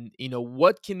 And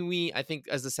what can we, I think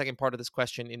as the second part of this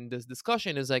question in this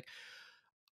discussion is like,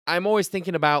 I'm always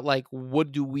thinking about like,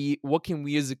 what can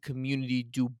we as a community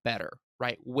do better,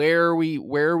 right? Where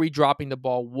are we dropping the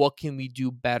ball? What can we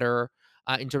do better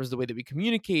in terms of the way that we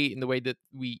communicate, in the way that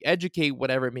we educate,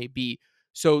 whatever it may be.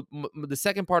 So the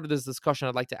second part of this discussion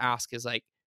I'd like to ask is like,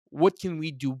 what can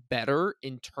we do better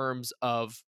in terms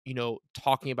of,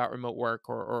 talking about remote work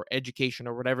or education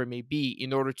or whatever it may be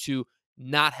in order to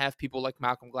not have people like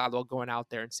Malcolm Gladwell going out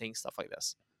there and saying stuff like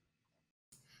this?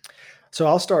 So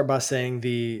I'll start by saying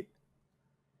the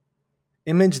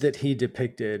image that he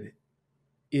depicted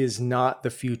is not the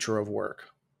future of work.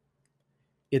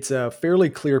 It's a fairly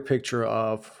clear picture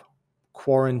of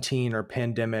quarantine or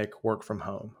pandemic work from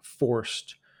home,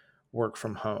 forced work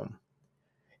from home.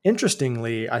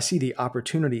 Interestingly, I see the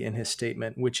opportunity in his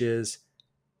statement, which is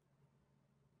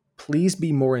please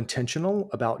be more intentional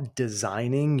about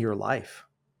designing your life,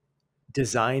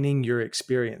 designing your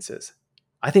experiences.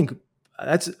 I think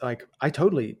that's like, I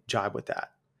totally jive with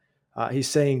that. He's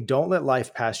saying, don't let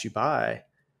life pass you by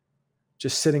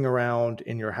just sitting around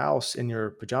in your house in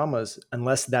your pajamas,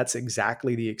 unless that's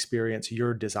exactly the experience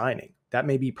you're designing. That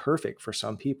may be perfect for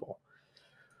some people.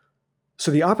 So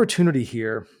the opportunity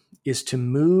here is to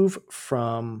move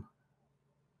from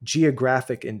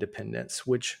geographic independence,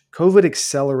 which COVID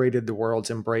accelerated the world's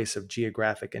embrace of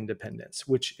geographic independence,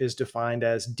 which is defined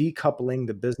as decoupling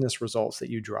the business results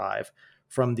that you drive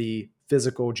from the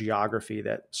physical geography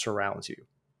that surrounds you.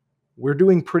 We're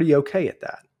doing pretty okay at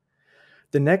that.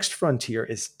 The next frontier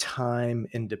is time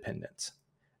independence,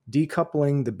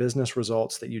 decoupling the business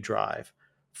results that you drive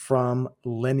from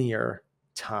linear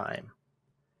time.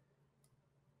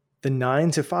 The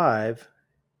 9 to 5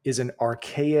 is an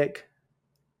archaic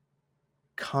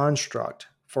construct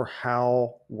for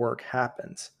how work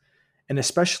happens. And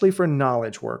especially for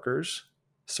knowledge workers,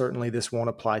 certainly this won't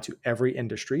apply to every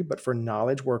industry, but for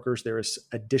knowledge workers, there is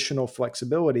additional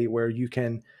flexibility where you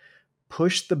can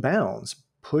push the bounds,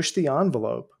 push the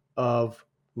envelope of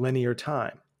linear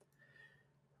time.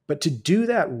 But to do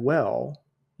that well,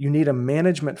 you need a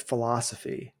management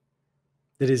philosophy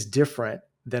that is different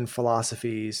than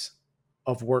philosophies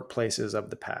of workplaces of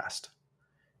the past.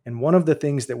 And one of the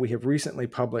things that we have recently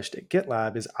published at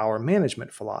GitLab is our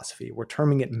management philosophy. We're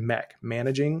terming it MEC,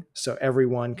 managing so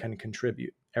everyone can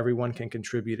contribute. Everyone can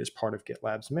contribute as part of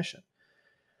GitLab's mission.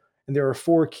 And there are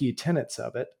 4 key tenets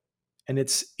of it. And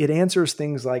it answers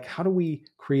things like, how do we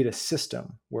create a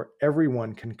system where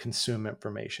everyone can consume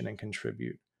information and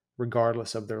contribute,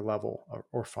 regardless of their level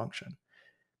or function?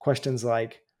 Questions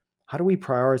like, how do we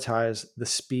prioritize the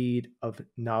speed of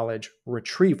knowledge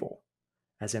retrieval,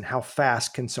 as in how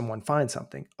fast can someone find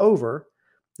something, over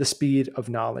the speed of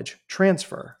knowledge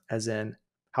transfer, as in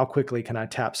how quickly can I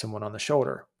tap someone on the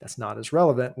shoulder? That's not as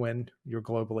relevant when you're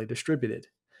globally distributed.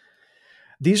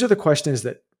 These are the questions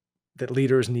that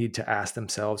leaders need to ask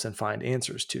themselves and find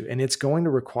answers to. And it's going to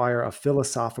require a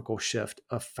philosophical shift,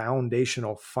 a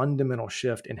foundational, fundamental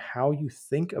shift in how you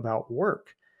think about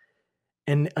work.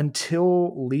 And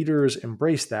until leaders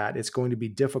embrace that, it's going to be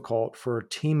difficult for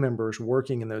team members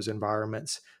working in those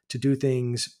environments to do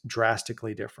things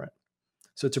drastically different.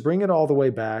 So to bring it all the way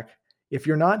back, if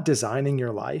you're not designing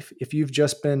your life, if you've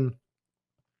just been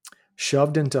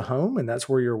shoved into home and that's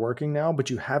where you're working now, but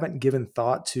you haven't given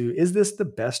thought to, is this the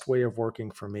best way of working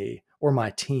for me or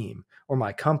my team or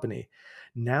my company?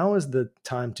 Now is the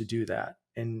time to do that.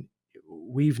 And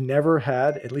we've never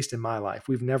had, at least in my life,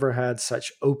 we've never had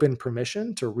such open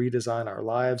permission to redesign our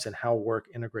lives and how work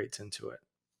integrates into it.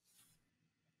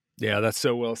 Yeah, that's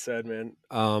so well said, man.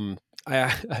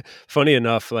 Funny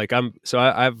enough, like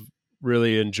I've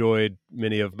really enjoyed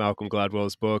many of Malcolm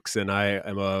Gladwell's books, and I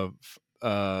am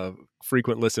a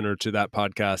frequent listener to that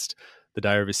podcast, The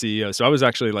Diary of a CEO. So I was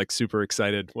actually like super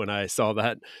excited when I saw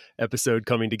that episode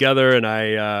coming together, and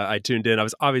I tuned in. I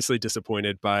was obviously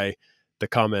disappointed by the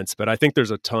comments, but I think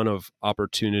there's a ton of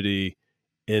opportunity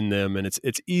in them, and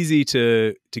it's easy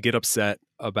to get upset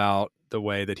about the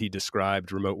way that he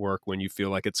described remote work when you feel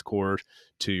like it's core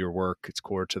to your work, it's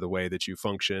core to the way that you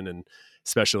function, and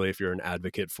especially if you're an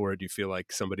advocate for it, you feel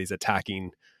like somebody's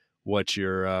attacking what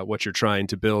you're trying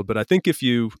to build. But I think if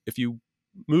you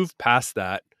move past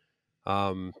that,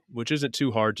 which isn't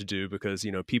too hard to do, because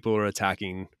people are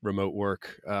attacking remote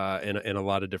work in a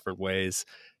lot of different ways,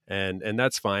 and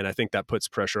that's fine. I think that puts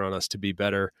pressure on us to be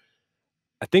better.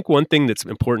 I think one thing that's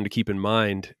important to keep in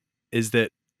mind is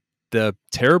that the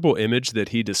terrible image that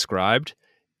he described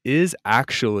is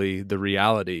actually the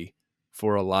reality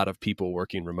for a lot of people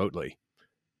working remotely.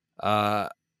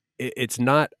 It's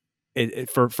not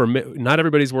for not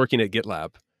everybody's working at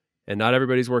GitLab, and not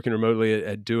everybody's working remotely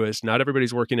at Doist. Not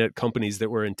everybody's working at companies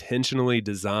that were intentionally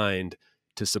designed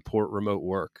to support remote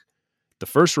work. The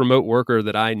first remote worker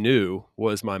that I knew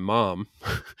was my mom,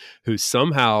 who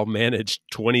somehow managed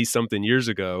 20 something years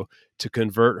ago to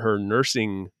convert her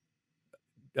nursing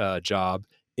job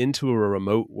into a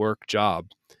remote work job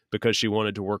because she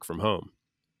wanted to work from home.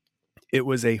 It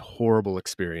was a horrible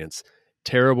experience,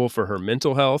 terrible for her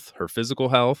mental health, her physical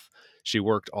health. She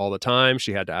worked all the time.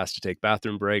 She had to ask to take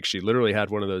bathroom breaks. She literally had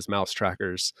one of those mouse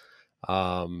trackers.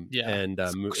 So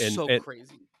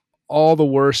crazy. All the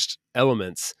worst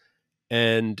elements.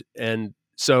 And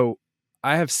so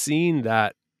I have seen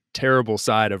that terrible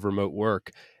side of remote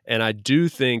work. And I do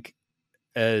think,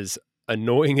 as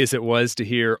annoying as it was to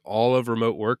hear all of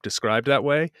remote work described that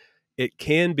way, it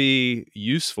can be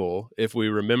useful if we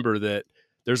remember that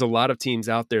there's a lot of teams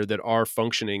out there that are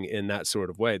functioning in that sort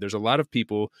of way. There's a lot of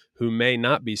people who may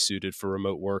not be suited for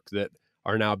remote work that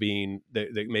are now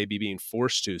that may be being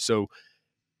forced to. So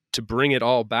to bring it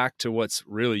all back to what's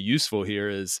really useful here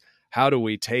is, how do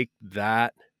we take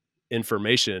that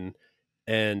information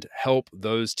and help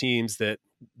those teams the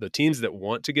teams that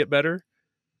want to get better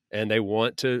and they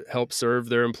want to help serve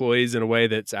their employees in a way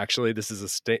that's actually, this is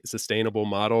a sustainable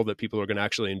model that people are going to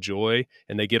actually enjoy,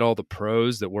 and they get all the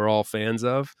pros that we're all fans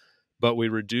of, but we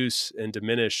reduce and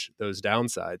diminish those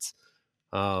downsides.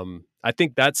 I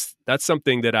think that's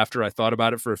something that, after I thought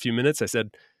about it for a few minutes, I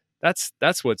said, that's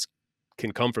what's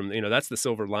can come from, that's the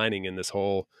silver lining in this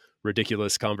whole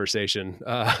ridiculous conversation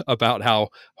about how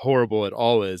horrible it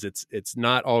all is. It's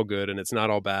not all good and it's not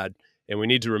all bad. And we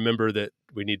need to remember that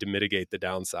we need to mitigate the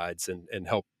downsides and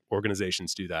help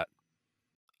organizations do that.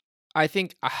 I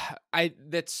think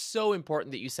that's so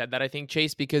important that you said that, I think,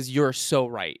 Chase, because you're so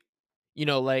right.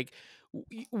 Like,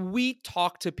 we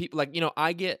talk to people, like,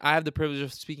 I have the privilege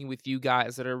of speaking with you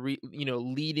guys that are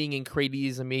leading and creating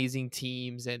these amazing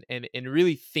teams and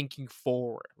really thinking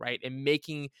forward, right, and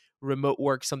making remote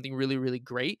work something really, really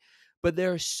great. But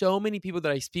there are so many people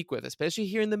that I speak with, especially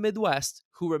here in the Midwest,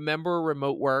 who remember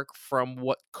remote work from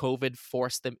what COVID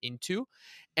forced them into.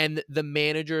 And the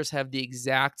managers have the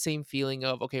exact same feeling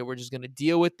of, okay, we're just going to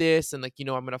deal with this. And, like, I'm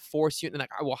going to force you. And, like,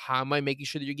 well, how am I making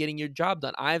sure that you're getting your job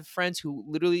done? I have friends who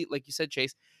literally, like you said,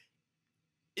 Chase,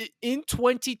 in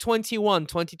 2021,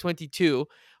 2022,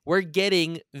 were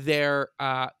getting their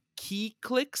key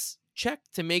clicks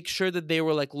checked to make sure that they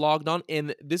were, like, logged on.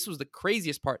 And this was the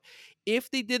craziest part.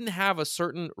 If they didn't have a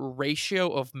certain ratio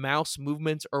of mouse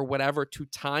movements or whatever to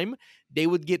time, they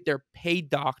would get their pay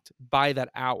docked by that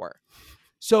hour.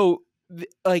 So,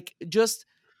 like, just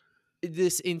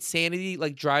this insanity,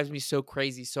 like, drives me so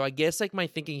crazy. So I guess, like, my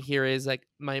thinking here is, like,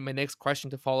 my next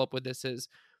question to follow up with this is,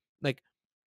 like,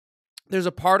 there's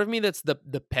a part of me that's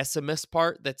the pessimist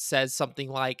part that says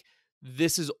something like,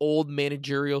 this is old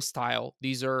managerial style.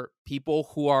 These are people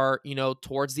who are,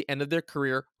 towards the end of their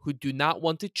career, who do not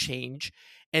want to change.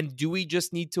 And do we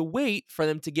just need to wait for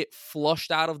them to get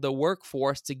flushed out of the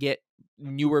workforce to get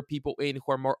newer people in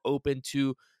who are more open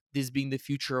to this being the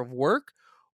future of work?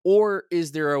 Or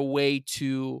is there a way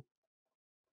to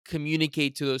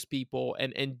communicate to those people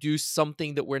and do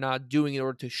something that we're not doing in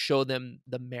order to show them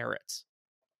the merits?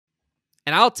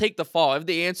 And I'll take the fall. If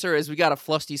the answer is we got to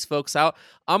flush these folks out,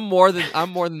 I'm more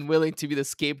than willing to be the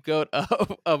scapegoat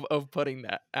of putting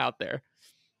that out there.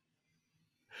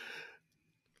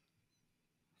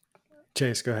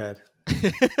 Chase, go ahead.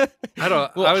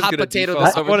 I was hot gonna potato default.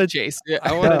 this over to Chase. Yeah.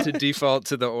 I wanted to default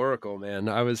to the Oracle, man.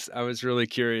 I was really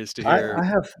curious to hear.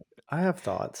 I have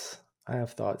thoughts. I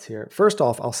have thoughts here. First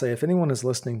off, I'll say if anyone is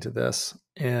listening to this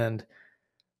and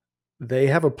they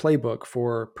have a playbook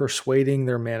for persuading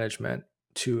their management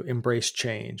to embrace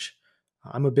change,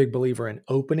 I'm a big believer in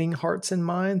opening hearts and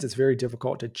minds. It's very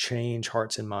difficult to change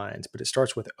hearts and minds, but it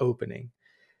starts with opening.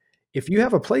 If you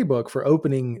have a playbook for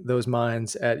opening those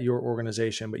minds at your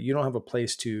organization, but you don't have a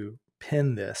place to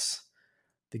pin this,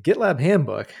 the GitLab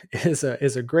handbook is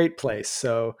a great place.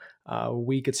 So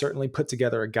we could certainly put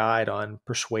together a guide on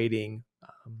persuading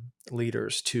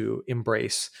leaders to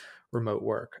embrace remote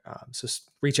work. So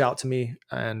reach out to me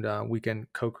and we can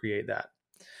co-create that.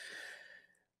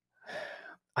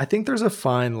 I think there's a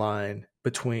fine line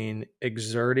between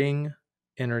exerting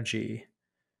energy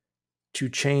to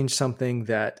change something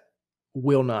that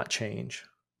will not change.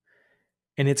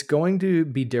 And it's going to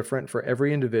be different for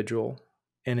every individual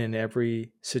and in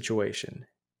every situation.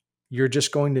 You're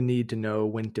just going to need to know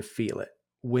when to feel it.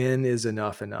 When is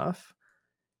enough enough?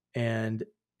 And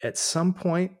at some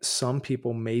point, some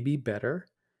people may be better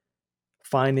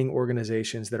finding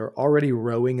organizations that are already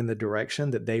rowing in the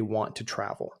direction that they want to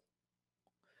travel.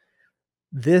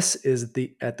 This is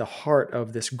at the heart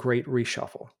of this great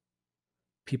reshuffle.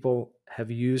 People have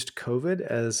used COVID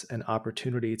as an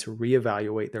opportunity to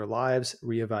reevaluate their lives,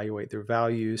 reevaluate their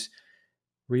values,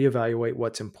 reevaluate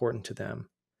what's important to them.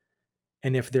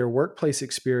 And if their workplace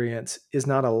experience is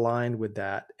not aligned with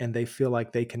that and they feel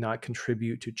like they cannot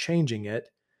contribute to changing it,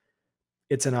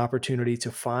 it's an opportunity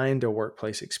to find a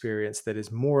workplace experience that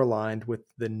is more aligned with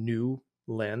the new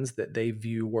lens that they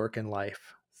view work and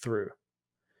life through.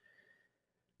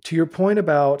 To your point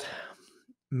about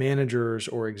managers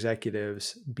or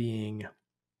executives being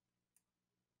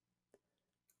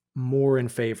more in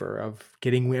favor of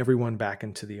getting everyone back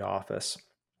into the office,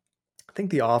 I think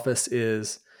the office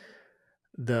is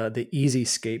the easy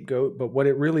scapegoat, but what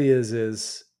it really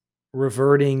is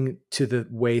reverting to the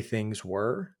way things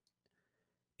were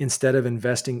instead of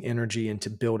investing energy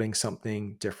into building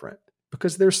something different.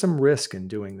 Because there's some risk in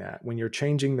doing that. When you're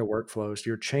changing the workflows,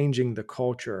 you're changing the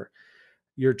culture,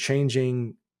 you're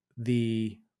changing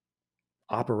the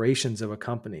operations of a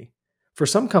company. For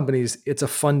some companies, it's a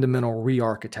fundamental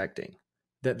re-architecting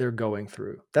that they're going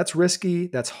through. That's risky,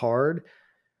 that's hard.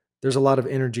 There's a lot of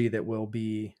energy that will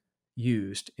be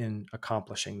used in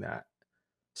accomplishing that.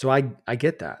 So I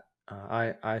get that.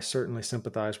 I certainly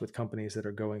sympathize with companies that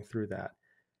are going through that.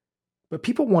 But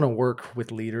people want to work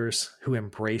with leaders who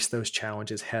embrace those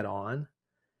challenges head on.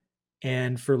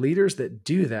 And for leaders that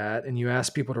do that, and you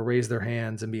ask people to raise their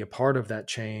hands and be a part of that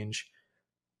change,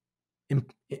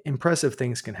 impressive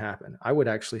things can happen. I would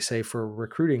actually say for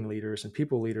recruiting leaders and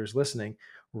people leaders listening,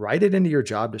 write it into your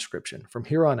job description. From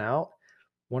here on out,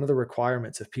 one of the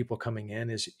requirements of people coming in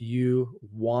is you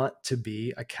want to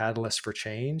be a catalyst for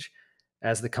change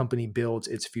as the company builds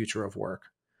its future of work.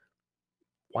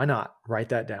 Why not write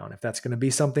that down? If that's going to be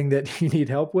something that you need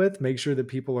help with, make sure that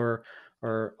people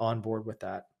are on board with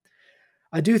that.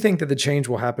 I do think that the change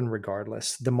will happen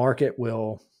regardless. The market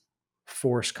will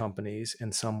force companies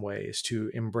in some ways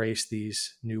to embrace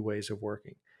these new ways of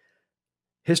working.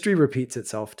 History repeats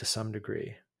itself to some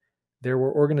degree. There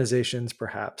were organizations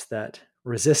perhaps that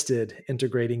resisted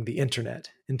integrating the internet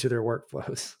into their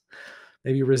workflows,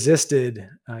 maybe resisted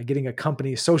getting a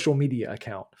company's social media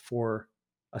account for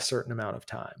a certain amount of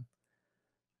time.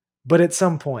 But at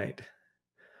some point,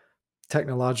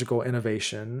 technological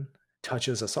innovation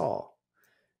touches us all.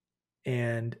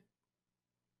 And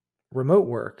remote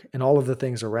work and all of the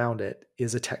things around it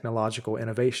is a technological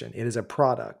innovation. It is a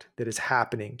product that is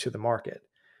happening to the market.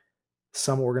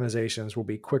 Some organizations will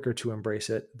be quicker to embrace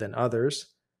it than others,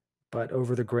 but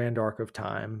over the grand arc of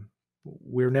time,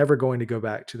 we're never going to go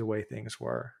back to the way things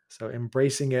were. So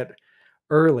embracing it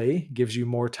early gives you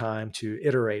more time to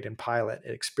iterate and pilot,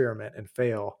 experiment and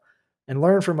fail, and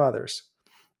learn from others.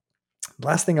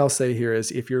 Last thing I'll say here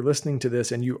is if you're listening to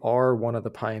this and you are one of the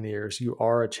pioneers, you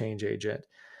are a change agent,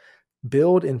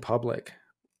 build in public.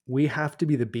 We have to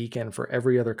be the beacon for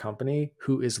every other company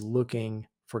who is looking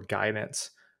for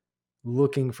guidance,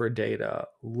 looking for data,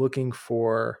 looking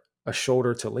for a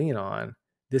shoulder to lean on.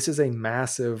 This is a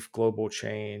massive global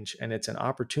change, and it's an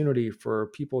opportunity for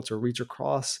people to reach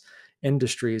across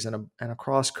industries and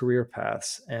across career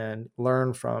paths and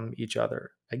learn from each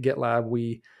other. At GitLab,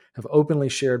 we have openly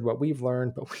shared what we've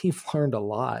learned, but we've learned a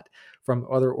lot from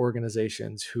other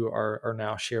organizations who are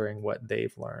now sharing what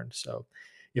they've learned. So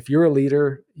if you're a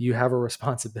leader, you have a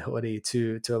responsibility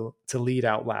to lead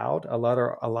out loud. A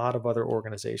lot of other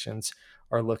organizations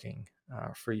are looking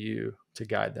for you to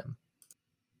guide them.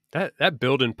 That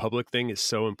build in public thing is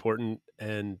so important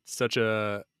and such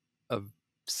a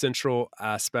central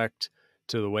aspect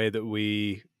to the way that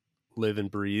we live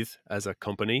and breathe as a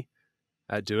company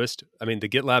at Doist. I mean, the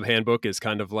GitLab handbook is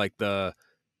kind of like the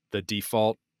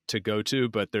default to go to,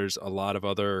 but there's a lot of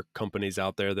other companies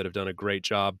out there that have done a great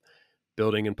job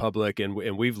building in public, and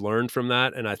we've learned from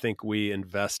that. And I think we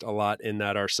invest a lot in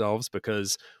that ourselves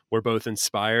because we're both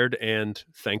inspired and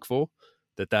thankful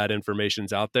that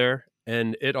information's out there.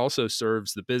 And it also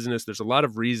serves the business. There's a lot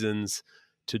of reasons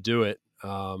to do it.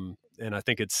 And I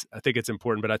think it's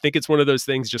important, but I think it's one of those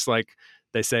things, just like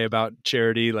they say about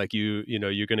charity, like you're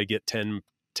going to get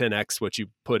 10x what you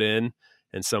put in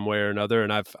some way or another.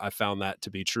 And I've found that to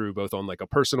be true, both on like a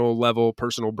personal level,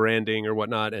 personal branding or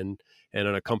whatnot, and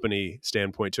on a company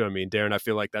standpoint too. I mean, Darren, I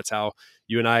feel like that's how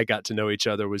you and I got to know each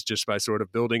other, was just by sort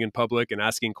of building in public and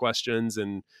asking questions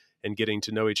and getting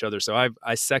to know each other. So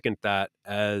I second that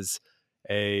as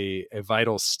a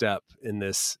vital step in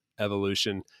this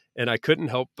evolution. And I couldn't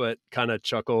help but kind of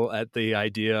chuckle at the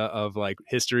idea of like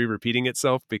history repeating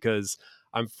itself, because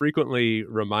I'm frequently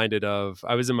reminded of,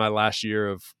 I was in my last year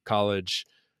of college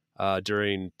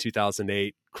during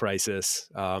 2008 crisis.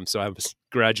 So I was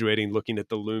graduating, looking at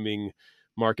the looming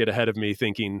market ahead of me,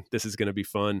 thinking this is going to be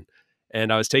fun.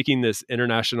 And I was taking this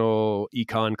international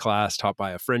econ class taught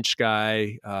by a French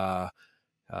guy,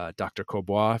 Dr.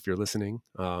 Courbois, if you're listening.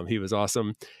 He was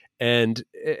awesome. And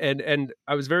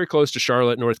I was very close to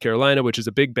Charlotte, North Carolina, which is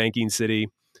a big banking city.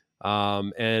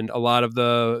 And a lot of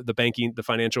the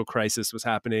financial crisis was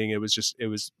happening. It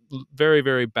was very,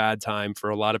 very bad time for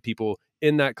a lot of people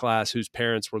in that class whose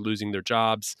parents were losing their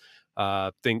jobs.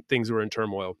 Things were in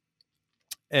turmoil.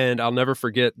 And I'll never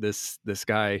forget this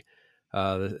guy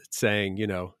saying,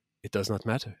 it does not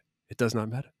matter. It does not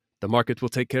matter. The market will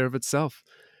take care of itself.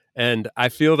 And I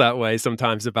feel that way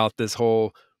sometimes about this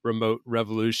whole remote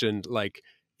revolution. Like,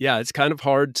 yeah, it's kind of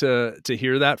hard to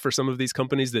hear that for some of these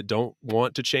companies that don't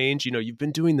want to change. You've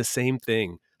been doing the same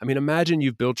thing. I mean, imagine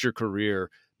you've built your career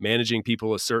managing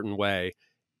people a certain way,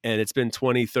 and it's been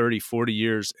 20, 30, 40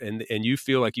 years, and you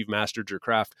feel like you've mastered your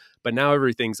craft, but now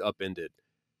everything's upended.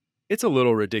 It's a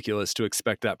little ridiculous to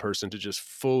expect that person to just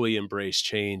fully embrace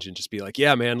change and just be like,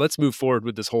 yeah, man, let's move forward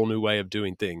with this whole new way of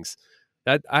doing things.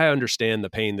 That I understand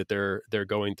the pain that they're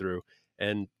going through.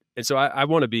 And so I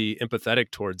want to be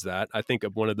empathetic towards that. I think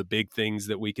of one of the big things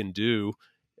that we can do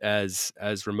as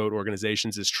remote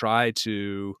organizations is try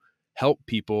to help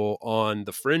people on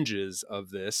the fringes of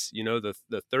this.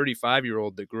 The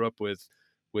 35-year-old that grew up with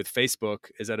Facebook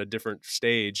is at a different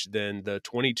stage than the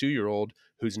 22-year-old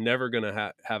who's never going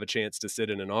to have a chance to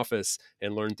sit in an office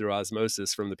and learn through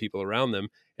osmosis from the people around them.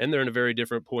 And they're in a very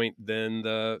different point than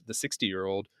the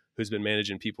 60-year-old who's been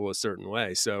managing people a certain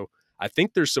way. So I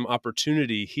think there's some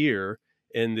opportunity here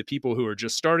in the people who are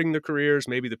just starting their careers,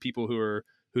 maybe the people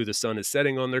who the sun is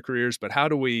setting on their careers, but how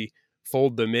do we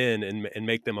fold them in and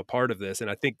make them a part of this? And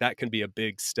I think that can be a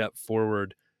big step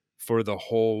forward for the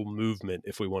whole movement,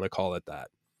 if we want to call it that.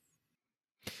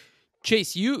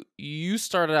 Chase, you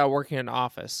started out working in an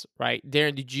office, right?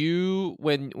 Darren, did you,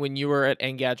 when you were at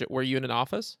Engadget, were you in an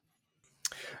office?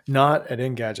 Not at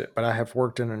Engadget, but I have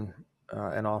worked in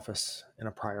an office in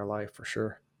a prior life for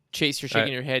sure. Chase, you're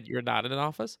shaking your head. You're not in an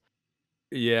office?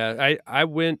 Yeah, I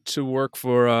went to work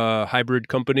for a hybrid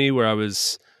company where I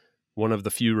was one of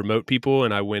the few remote people,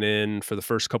 and I went in for the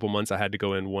first couple months. I had to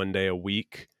go in one day a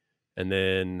week, and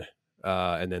then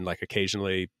like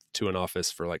occasionally to an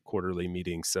office for like quarterly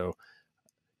meetings. So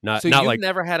you've like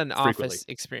never had an frequently. Office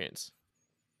experience.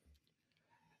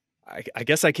 I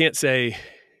guess I can't say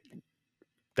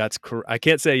that's correct. I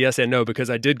can't say yes and no, because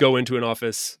I did go into an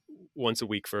office once a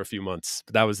week for a few months,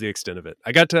 but that was the extent of it.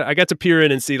 I got to peer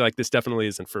in and see like this definitely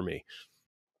isn't for me.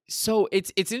 So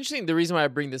it's interesting. The reason why I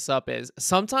bring this up is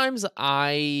sometimes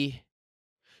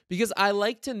because I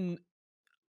like to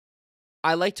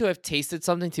have tasted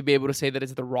something to be able to say that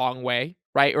it's the wrong way,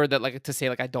 right? Or that like to say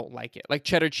like I don't like it, like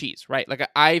cheddar cheese, right? Like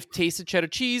I've tasted cheddar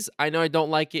cheese. I know I don't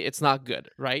like it. It's not good,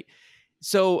 right?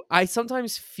 So I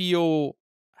sometimes feel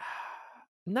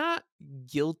not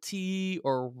guilty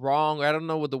or wrong. I don't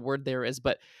know what the word there is,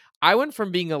 but I went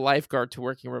from being a lifeguard to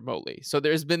working remotely. So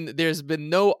there's been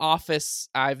no office.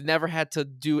 I've never had to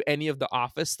do any of the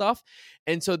office stuff.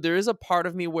 And so there is a part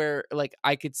of me where like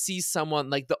I could see someone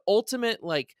like the ultimate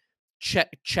like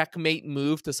checkmate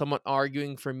move to someone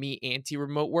arguing for me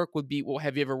anti-remote work would be, well,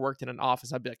 have you ever worked in an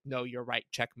office? I'd be like, no, you're right,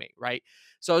 checkmate, right?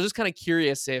 So I was just kind of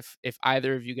curious if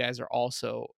either of you guys are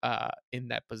also in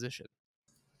that position.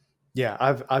 Yeah,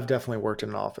 I've definitely worked in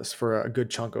an office for a good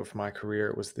chunk of my career.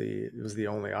 It was the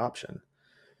only option.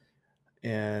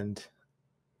 And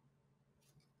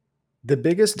the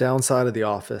biggest downside of the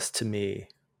office to me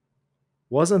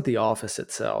wasn't the office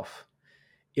itself.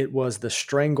 It was the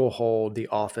stranglehold the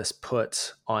office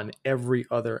puts on every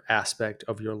other aspect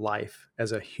of your life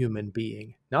as a human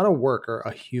being, not a worker,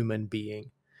 a human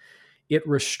being. It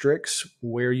restricts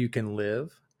where you can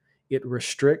live. It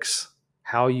restricts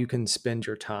how you can spend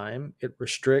your time. It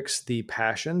restricts the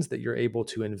passions that you're able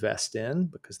to invest in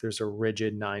because there's a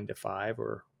rigid 9 to 5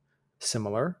 or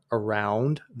similar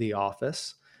around the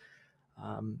office.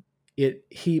 It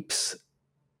heaps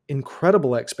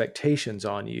incredible expectations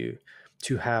on you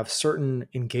to have certain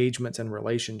engagements and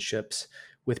relationships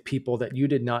with people that you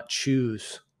did not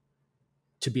choose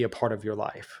to be a part of your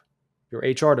life. Your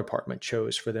HR department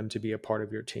chose for them to be a part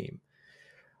of your team.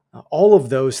 All of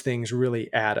those things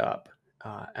really add up.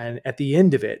 And at the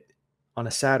end of it, on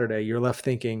a Saturday, you're left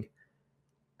thinking,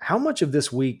 how much of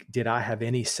this week did I have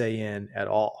any say in at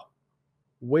all?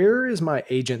 Where is my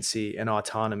agency and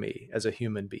autonomy as a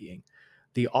human being?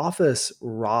 The office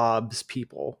robs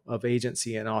people of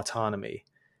agency and autonomy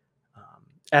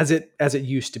as it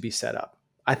used to be set up.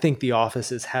 I think the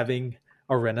office is having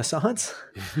a renaissance,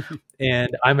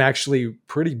 and I'm actually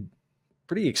pretty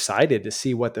excited to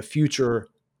see what the future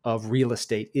of real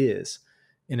estate is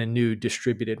in a new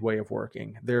distributed way of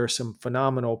working. There are some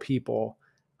phenomenal people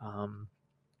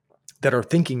that are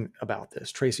thinking about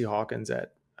this. Tracy Hawkins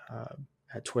at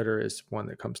Twitter is one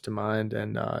that comes to mind,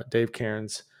 and Dave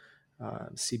Cairns,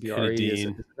 CBRE is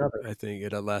another. I think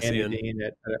at Atlassian. Dean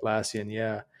at Atlassian,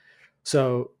 yeah.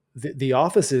 So the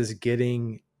office is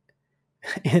getting,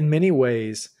 in many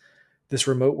ways, this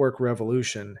remote work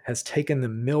revolution has taken the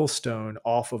millstone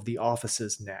off of the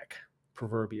office's neck,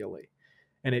 proverbially,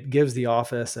 and it gives the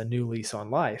office a new lease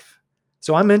on life.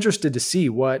 So I'm interested to see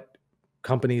what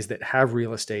companies that have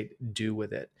real estate do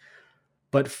with it.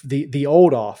 But the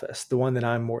old office, the one that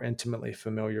I'm more intimately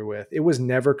familiar with, it was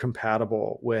never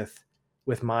compatible with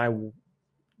my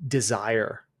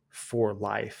desire for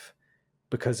life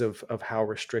because of how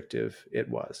restrictive it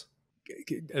was.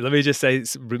 Let me just say,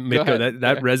 Mitko,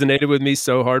 that resonated with me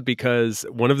so hard, because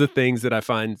one of the things that I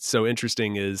find so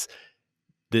interesting is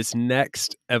this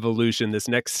next evolution, this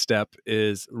next step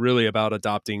is really about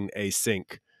adopting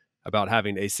async, about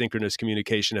having asynchronous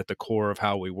communication at the core of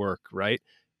how we work, right?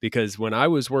 Because when I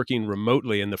was working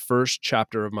remotely in the first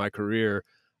chapter of my career,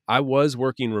 I was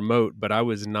working remote, but I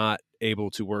was not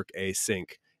able to work async.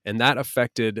 And that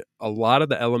affected a lot of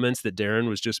the elements that Darren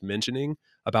was just mentioning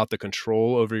about the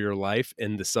control over your life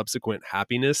and the subsequent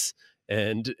happiness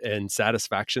and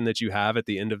satisfaction that you have at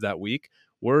the end of that week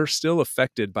were still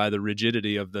affected by the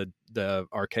rigidity of the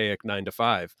archaic 9 to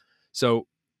 5. So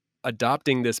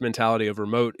adopting this mentality of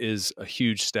remote is a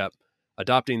huge step.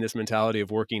 Adopting this mentality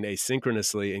of working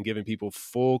asynchronously and giving people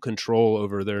full control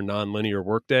over their nonlinear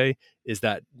workday is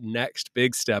that next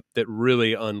big step that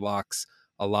really unlocks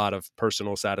a lot of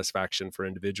personal satisfaction for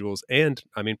individuals and,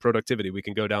 I mean, productivity. We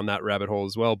can go down that rabbit hole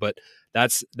as well, but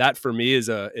that for me is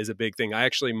a big thing. I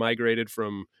actually migrated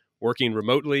from working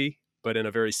remotely but in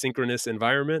a very synchronous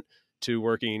environment to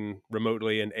working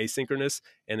remotely and asynchronous,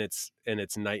 and it's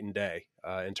night and day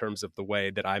in terms of the way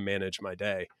that I manage my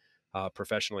day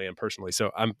professionally and personally.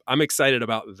 So I'm excited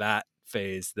about that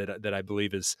phase that I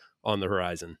believe is on the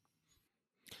horizon.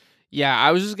 Yeah,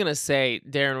 I was just gonna say,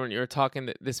 Darren, when you were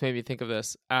talking, this made me think of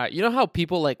this. You know how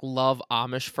people like love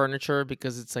Amish furniture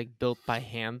because it's like built by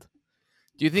hand?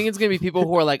 Do you think it's gonna be people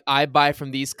who are like, I buy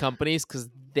from these companies because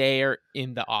they're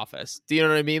in the office? Do you know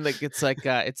what I mean? Like it's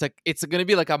gonna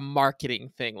be like a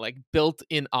marketing thing, like built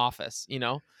in office. You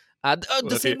know,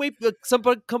 the same way like, some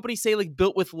companies say like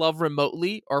built with love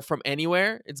remotely or from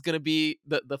anywhere. It's gonna be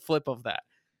the flip of that.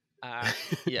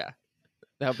 Yeah.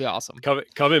 That would be awesome.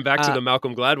 Coming back to the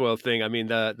Malcolm Gladwell thing, I mean,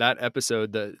 that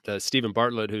episode, the Stephen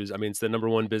Bartlett, who's, I mean, it's the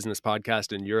 #1 business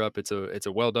podcast in Europe. It's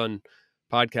a well done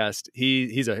podcast.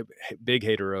 He's a big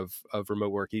hater of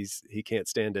remote work. He can't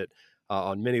stand it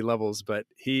on many levels, but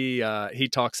he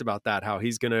talks about that, how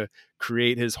he's going to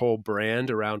create his whole brand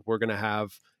around, we're going to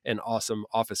have an awesome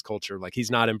office culture. Like,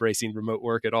 he's not embracing remote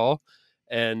work at all,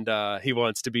 and he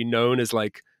wants to be known as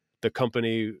like the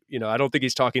company, you know, I don't think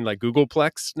he's talking like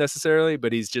Googleplex necessarily,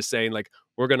 but he's just saying like,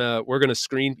 we're gonna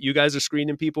screen, you guys are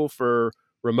screening people for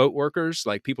remote workers,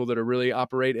 like people that are really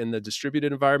operate in the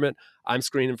distributed environment. I'm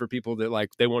screening for people that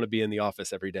like they want to be in the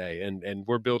office every day, and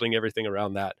we're building everything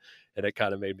around that. And it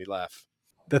kind of made me laugh.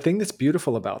 The thing that's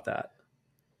beautiful about that,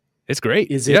 it's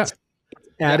great, is it's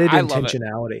added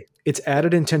intentionality. It's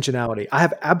added intentionality. I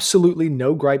have absolutely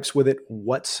no gripes with it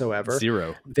whatsoever.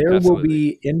 Zero. There will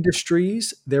be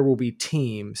industries, there will be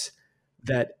teams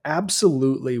that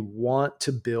absolutely want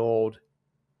to build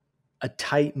a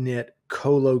tight-knit,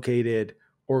 co-located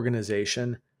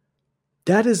organization.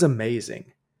 That is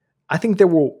amazing. I think there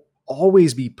will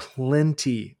always be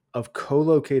plenty of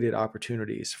co-located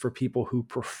opportunities for people who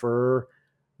prefer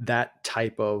that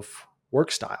type of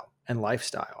work style and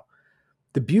lifestyle.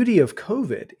 The beauty of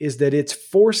COVID is that it's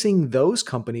forcing those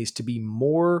companies to be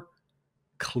more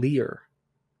clear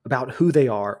about who they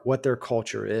are, what their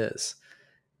culture is.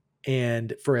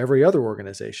 And for every other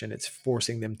organization, it's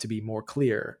forcing them to be more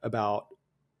clear about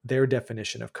their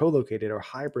definition of co-located or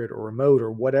hybrid or remote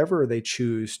or whatever they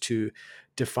choose to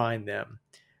define them.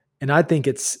 And I think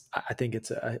it's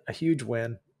a huge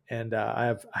win. And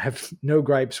I have no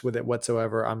gripes with it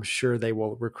whatsoever. I'm sure they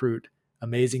will recruit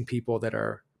amazing people that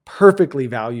are perfectly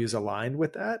values aligned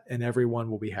with that, and everyone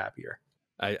will be happier.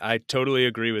 I totally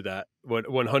agree with that.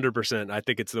 100%. I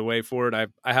think it's the way forward.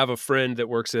 I have a friend that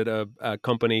works at a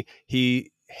company.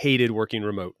 He hated working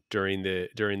remote during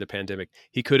the pandemic.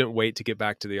 He couldn't wait to get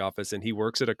back to the office, and he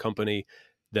works at a company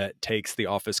that takes the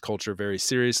office culture very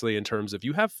seriously in terms of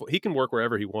he can work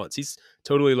wherever he wants. He's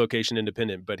totally location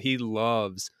independent, but he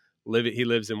loves living. He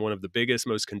lives in one of the biggest,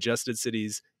 most congested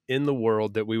cities in the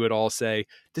world that we would all say,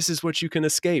 this is what you can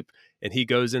escape. And he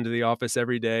goes into the office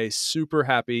every day, super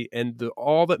happy. And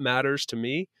all that matters to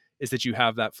me is that you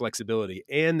have that flexibility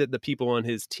and that the people on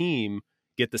his team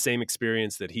get the same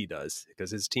experience that he does,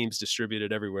 because his team's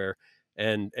distributed everywhere.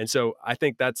 And so I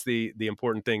think that's the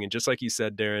important thing. And just like you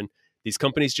said, Darren, these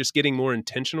companies just getting more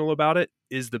intentional about it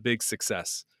is the big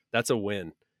success. That's a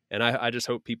win. And I just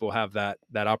hope people have that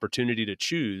opportunity to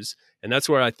choose. And that's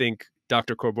where I think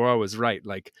Dr. Corbois was right.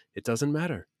 Like, it doesn't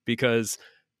matter, because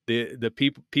the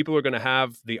people are going to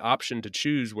have the option to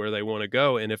choose where they want to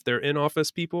go. And if they're in office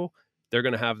people, they're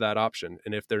going to have that option.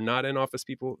 And if they're not in office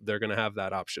people, they're going to have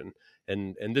that option.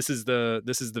 And this is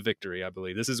the victory, I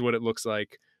believe. This is what it looks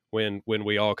like when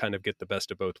we all kind of get the best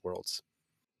of both worlds.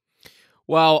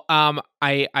 Well,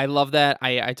 I love that.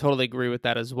 I totally agree with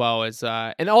that as well. As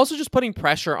and also just putting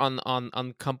pressure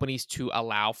on companies to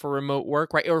allow for remote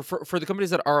work, right? Or for the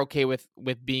companies that are okay with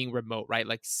being remote, right?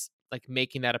 Like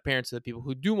making that apparent so that people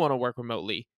who do want to work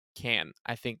remotely can.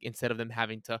 I think instead of them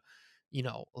having to,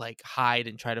 like hide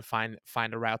and try to find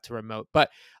a route to remote. But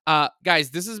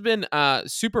guys, this has been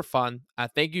super fun.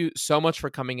 Thank you so much for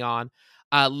coming on.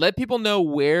 Let people know,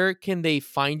 where can they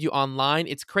find you online.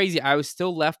 It's crazy. I was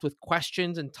still left with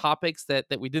questions and topics that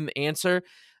we didn't answer.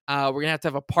 We're going to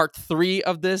have a part 3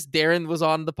 of this. Darren was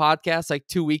on the podcast like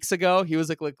 2 weeks ago. He was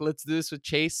like, let's do this with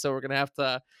Chase. So we're going to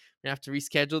have to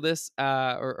reschedule this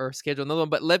or schedule another one.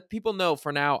 But let people know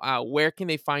for now, where can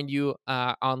they find you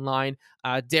online?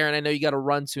 Darren, I know you got to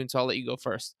run soon, so I'll let you go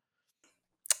first.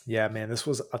 Yeah, man, this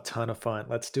was a ton of fun.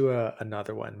 Let's do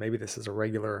another one. Maybe this is a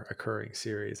regular occurring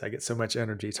series. I get so much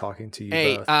energy talking to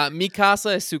you both. Mi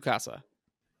casa es su casa.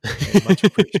 Hey, much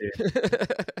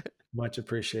appreciated. Much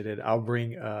appreciated. I'll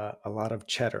bring a lot of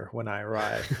cheddar when I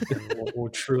arrive, and we'll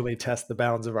truly test the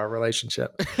bounds of our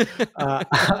relationship.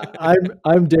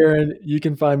 I'm Darren. You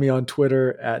can find me on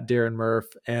Twitter at Darren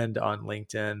Murph, and on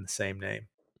LinkedIn, same name.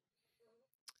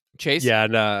 Chase? Yeah,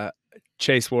 and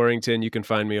Chase Warrington. You can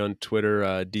find me on Twitter,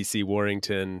 DC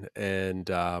Warrington, and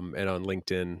on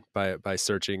LinkedIn by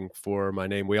searching for my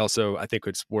name. We also, I think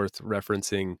it's worth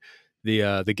referencing the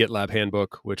GitLab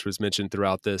handbook, which was mentioned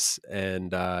throughout this,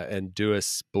 and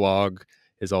Duis blog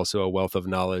is also a wealth of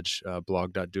knowledge.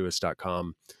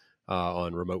 Blog.duis.com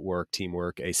on remote work,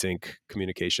 teamwork, async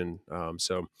communication.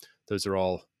 So those are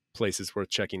all places worth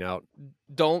checking out.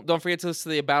 Don't forget to listen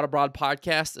to the About Abroad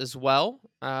podcast as well.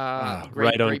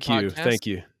 Right on cue.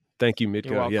 Podcast. Thank you,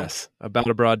 Midco. Yes,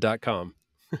 aboutabroad.com.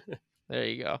 There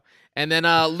you go. And then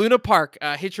Luna Park,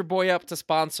 hit your boy up to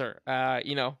sponsor. I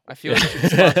feel like you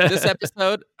should sponsor this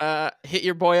episode. Hit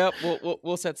your boy up.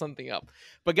 We'll set something up.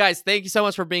 But guys, thank you so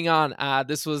much for being on.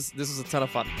 This was a ton of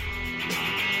fun.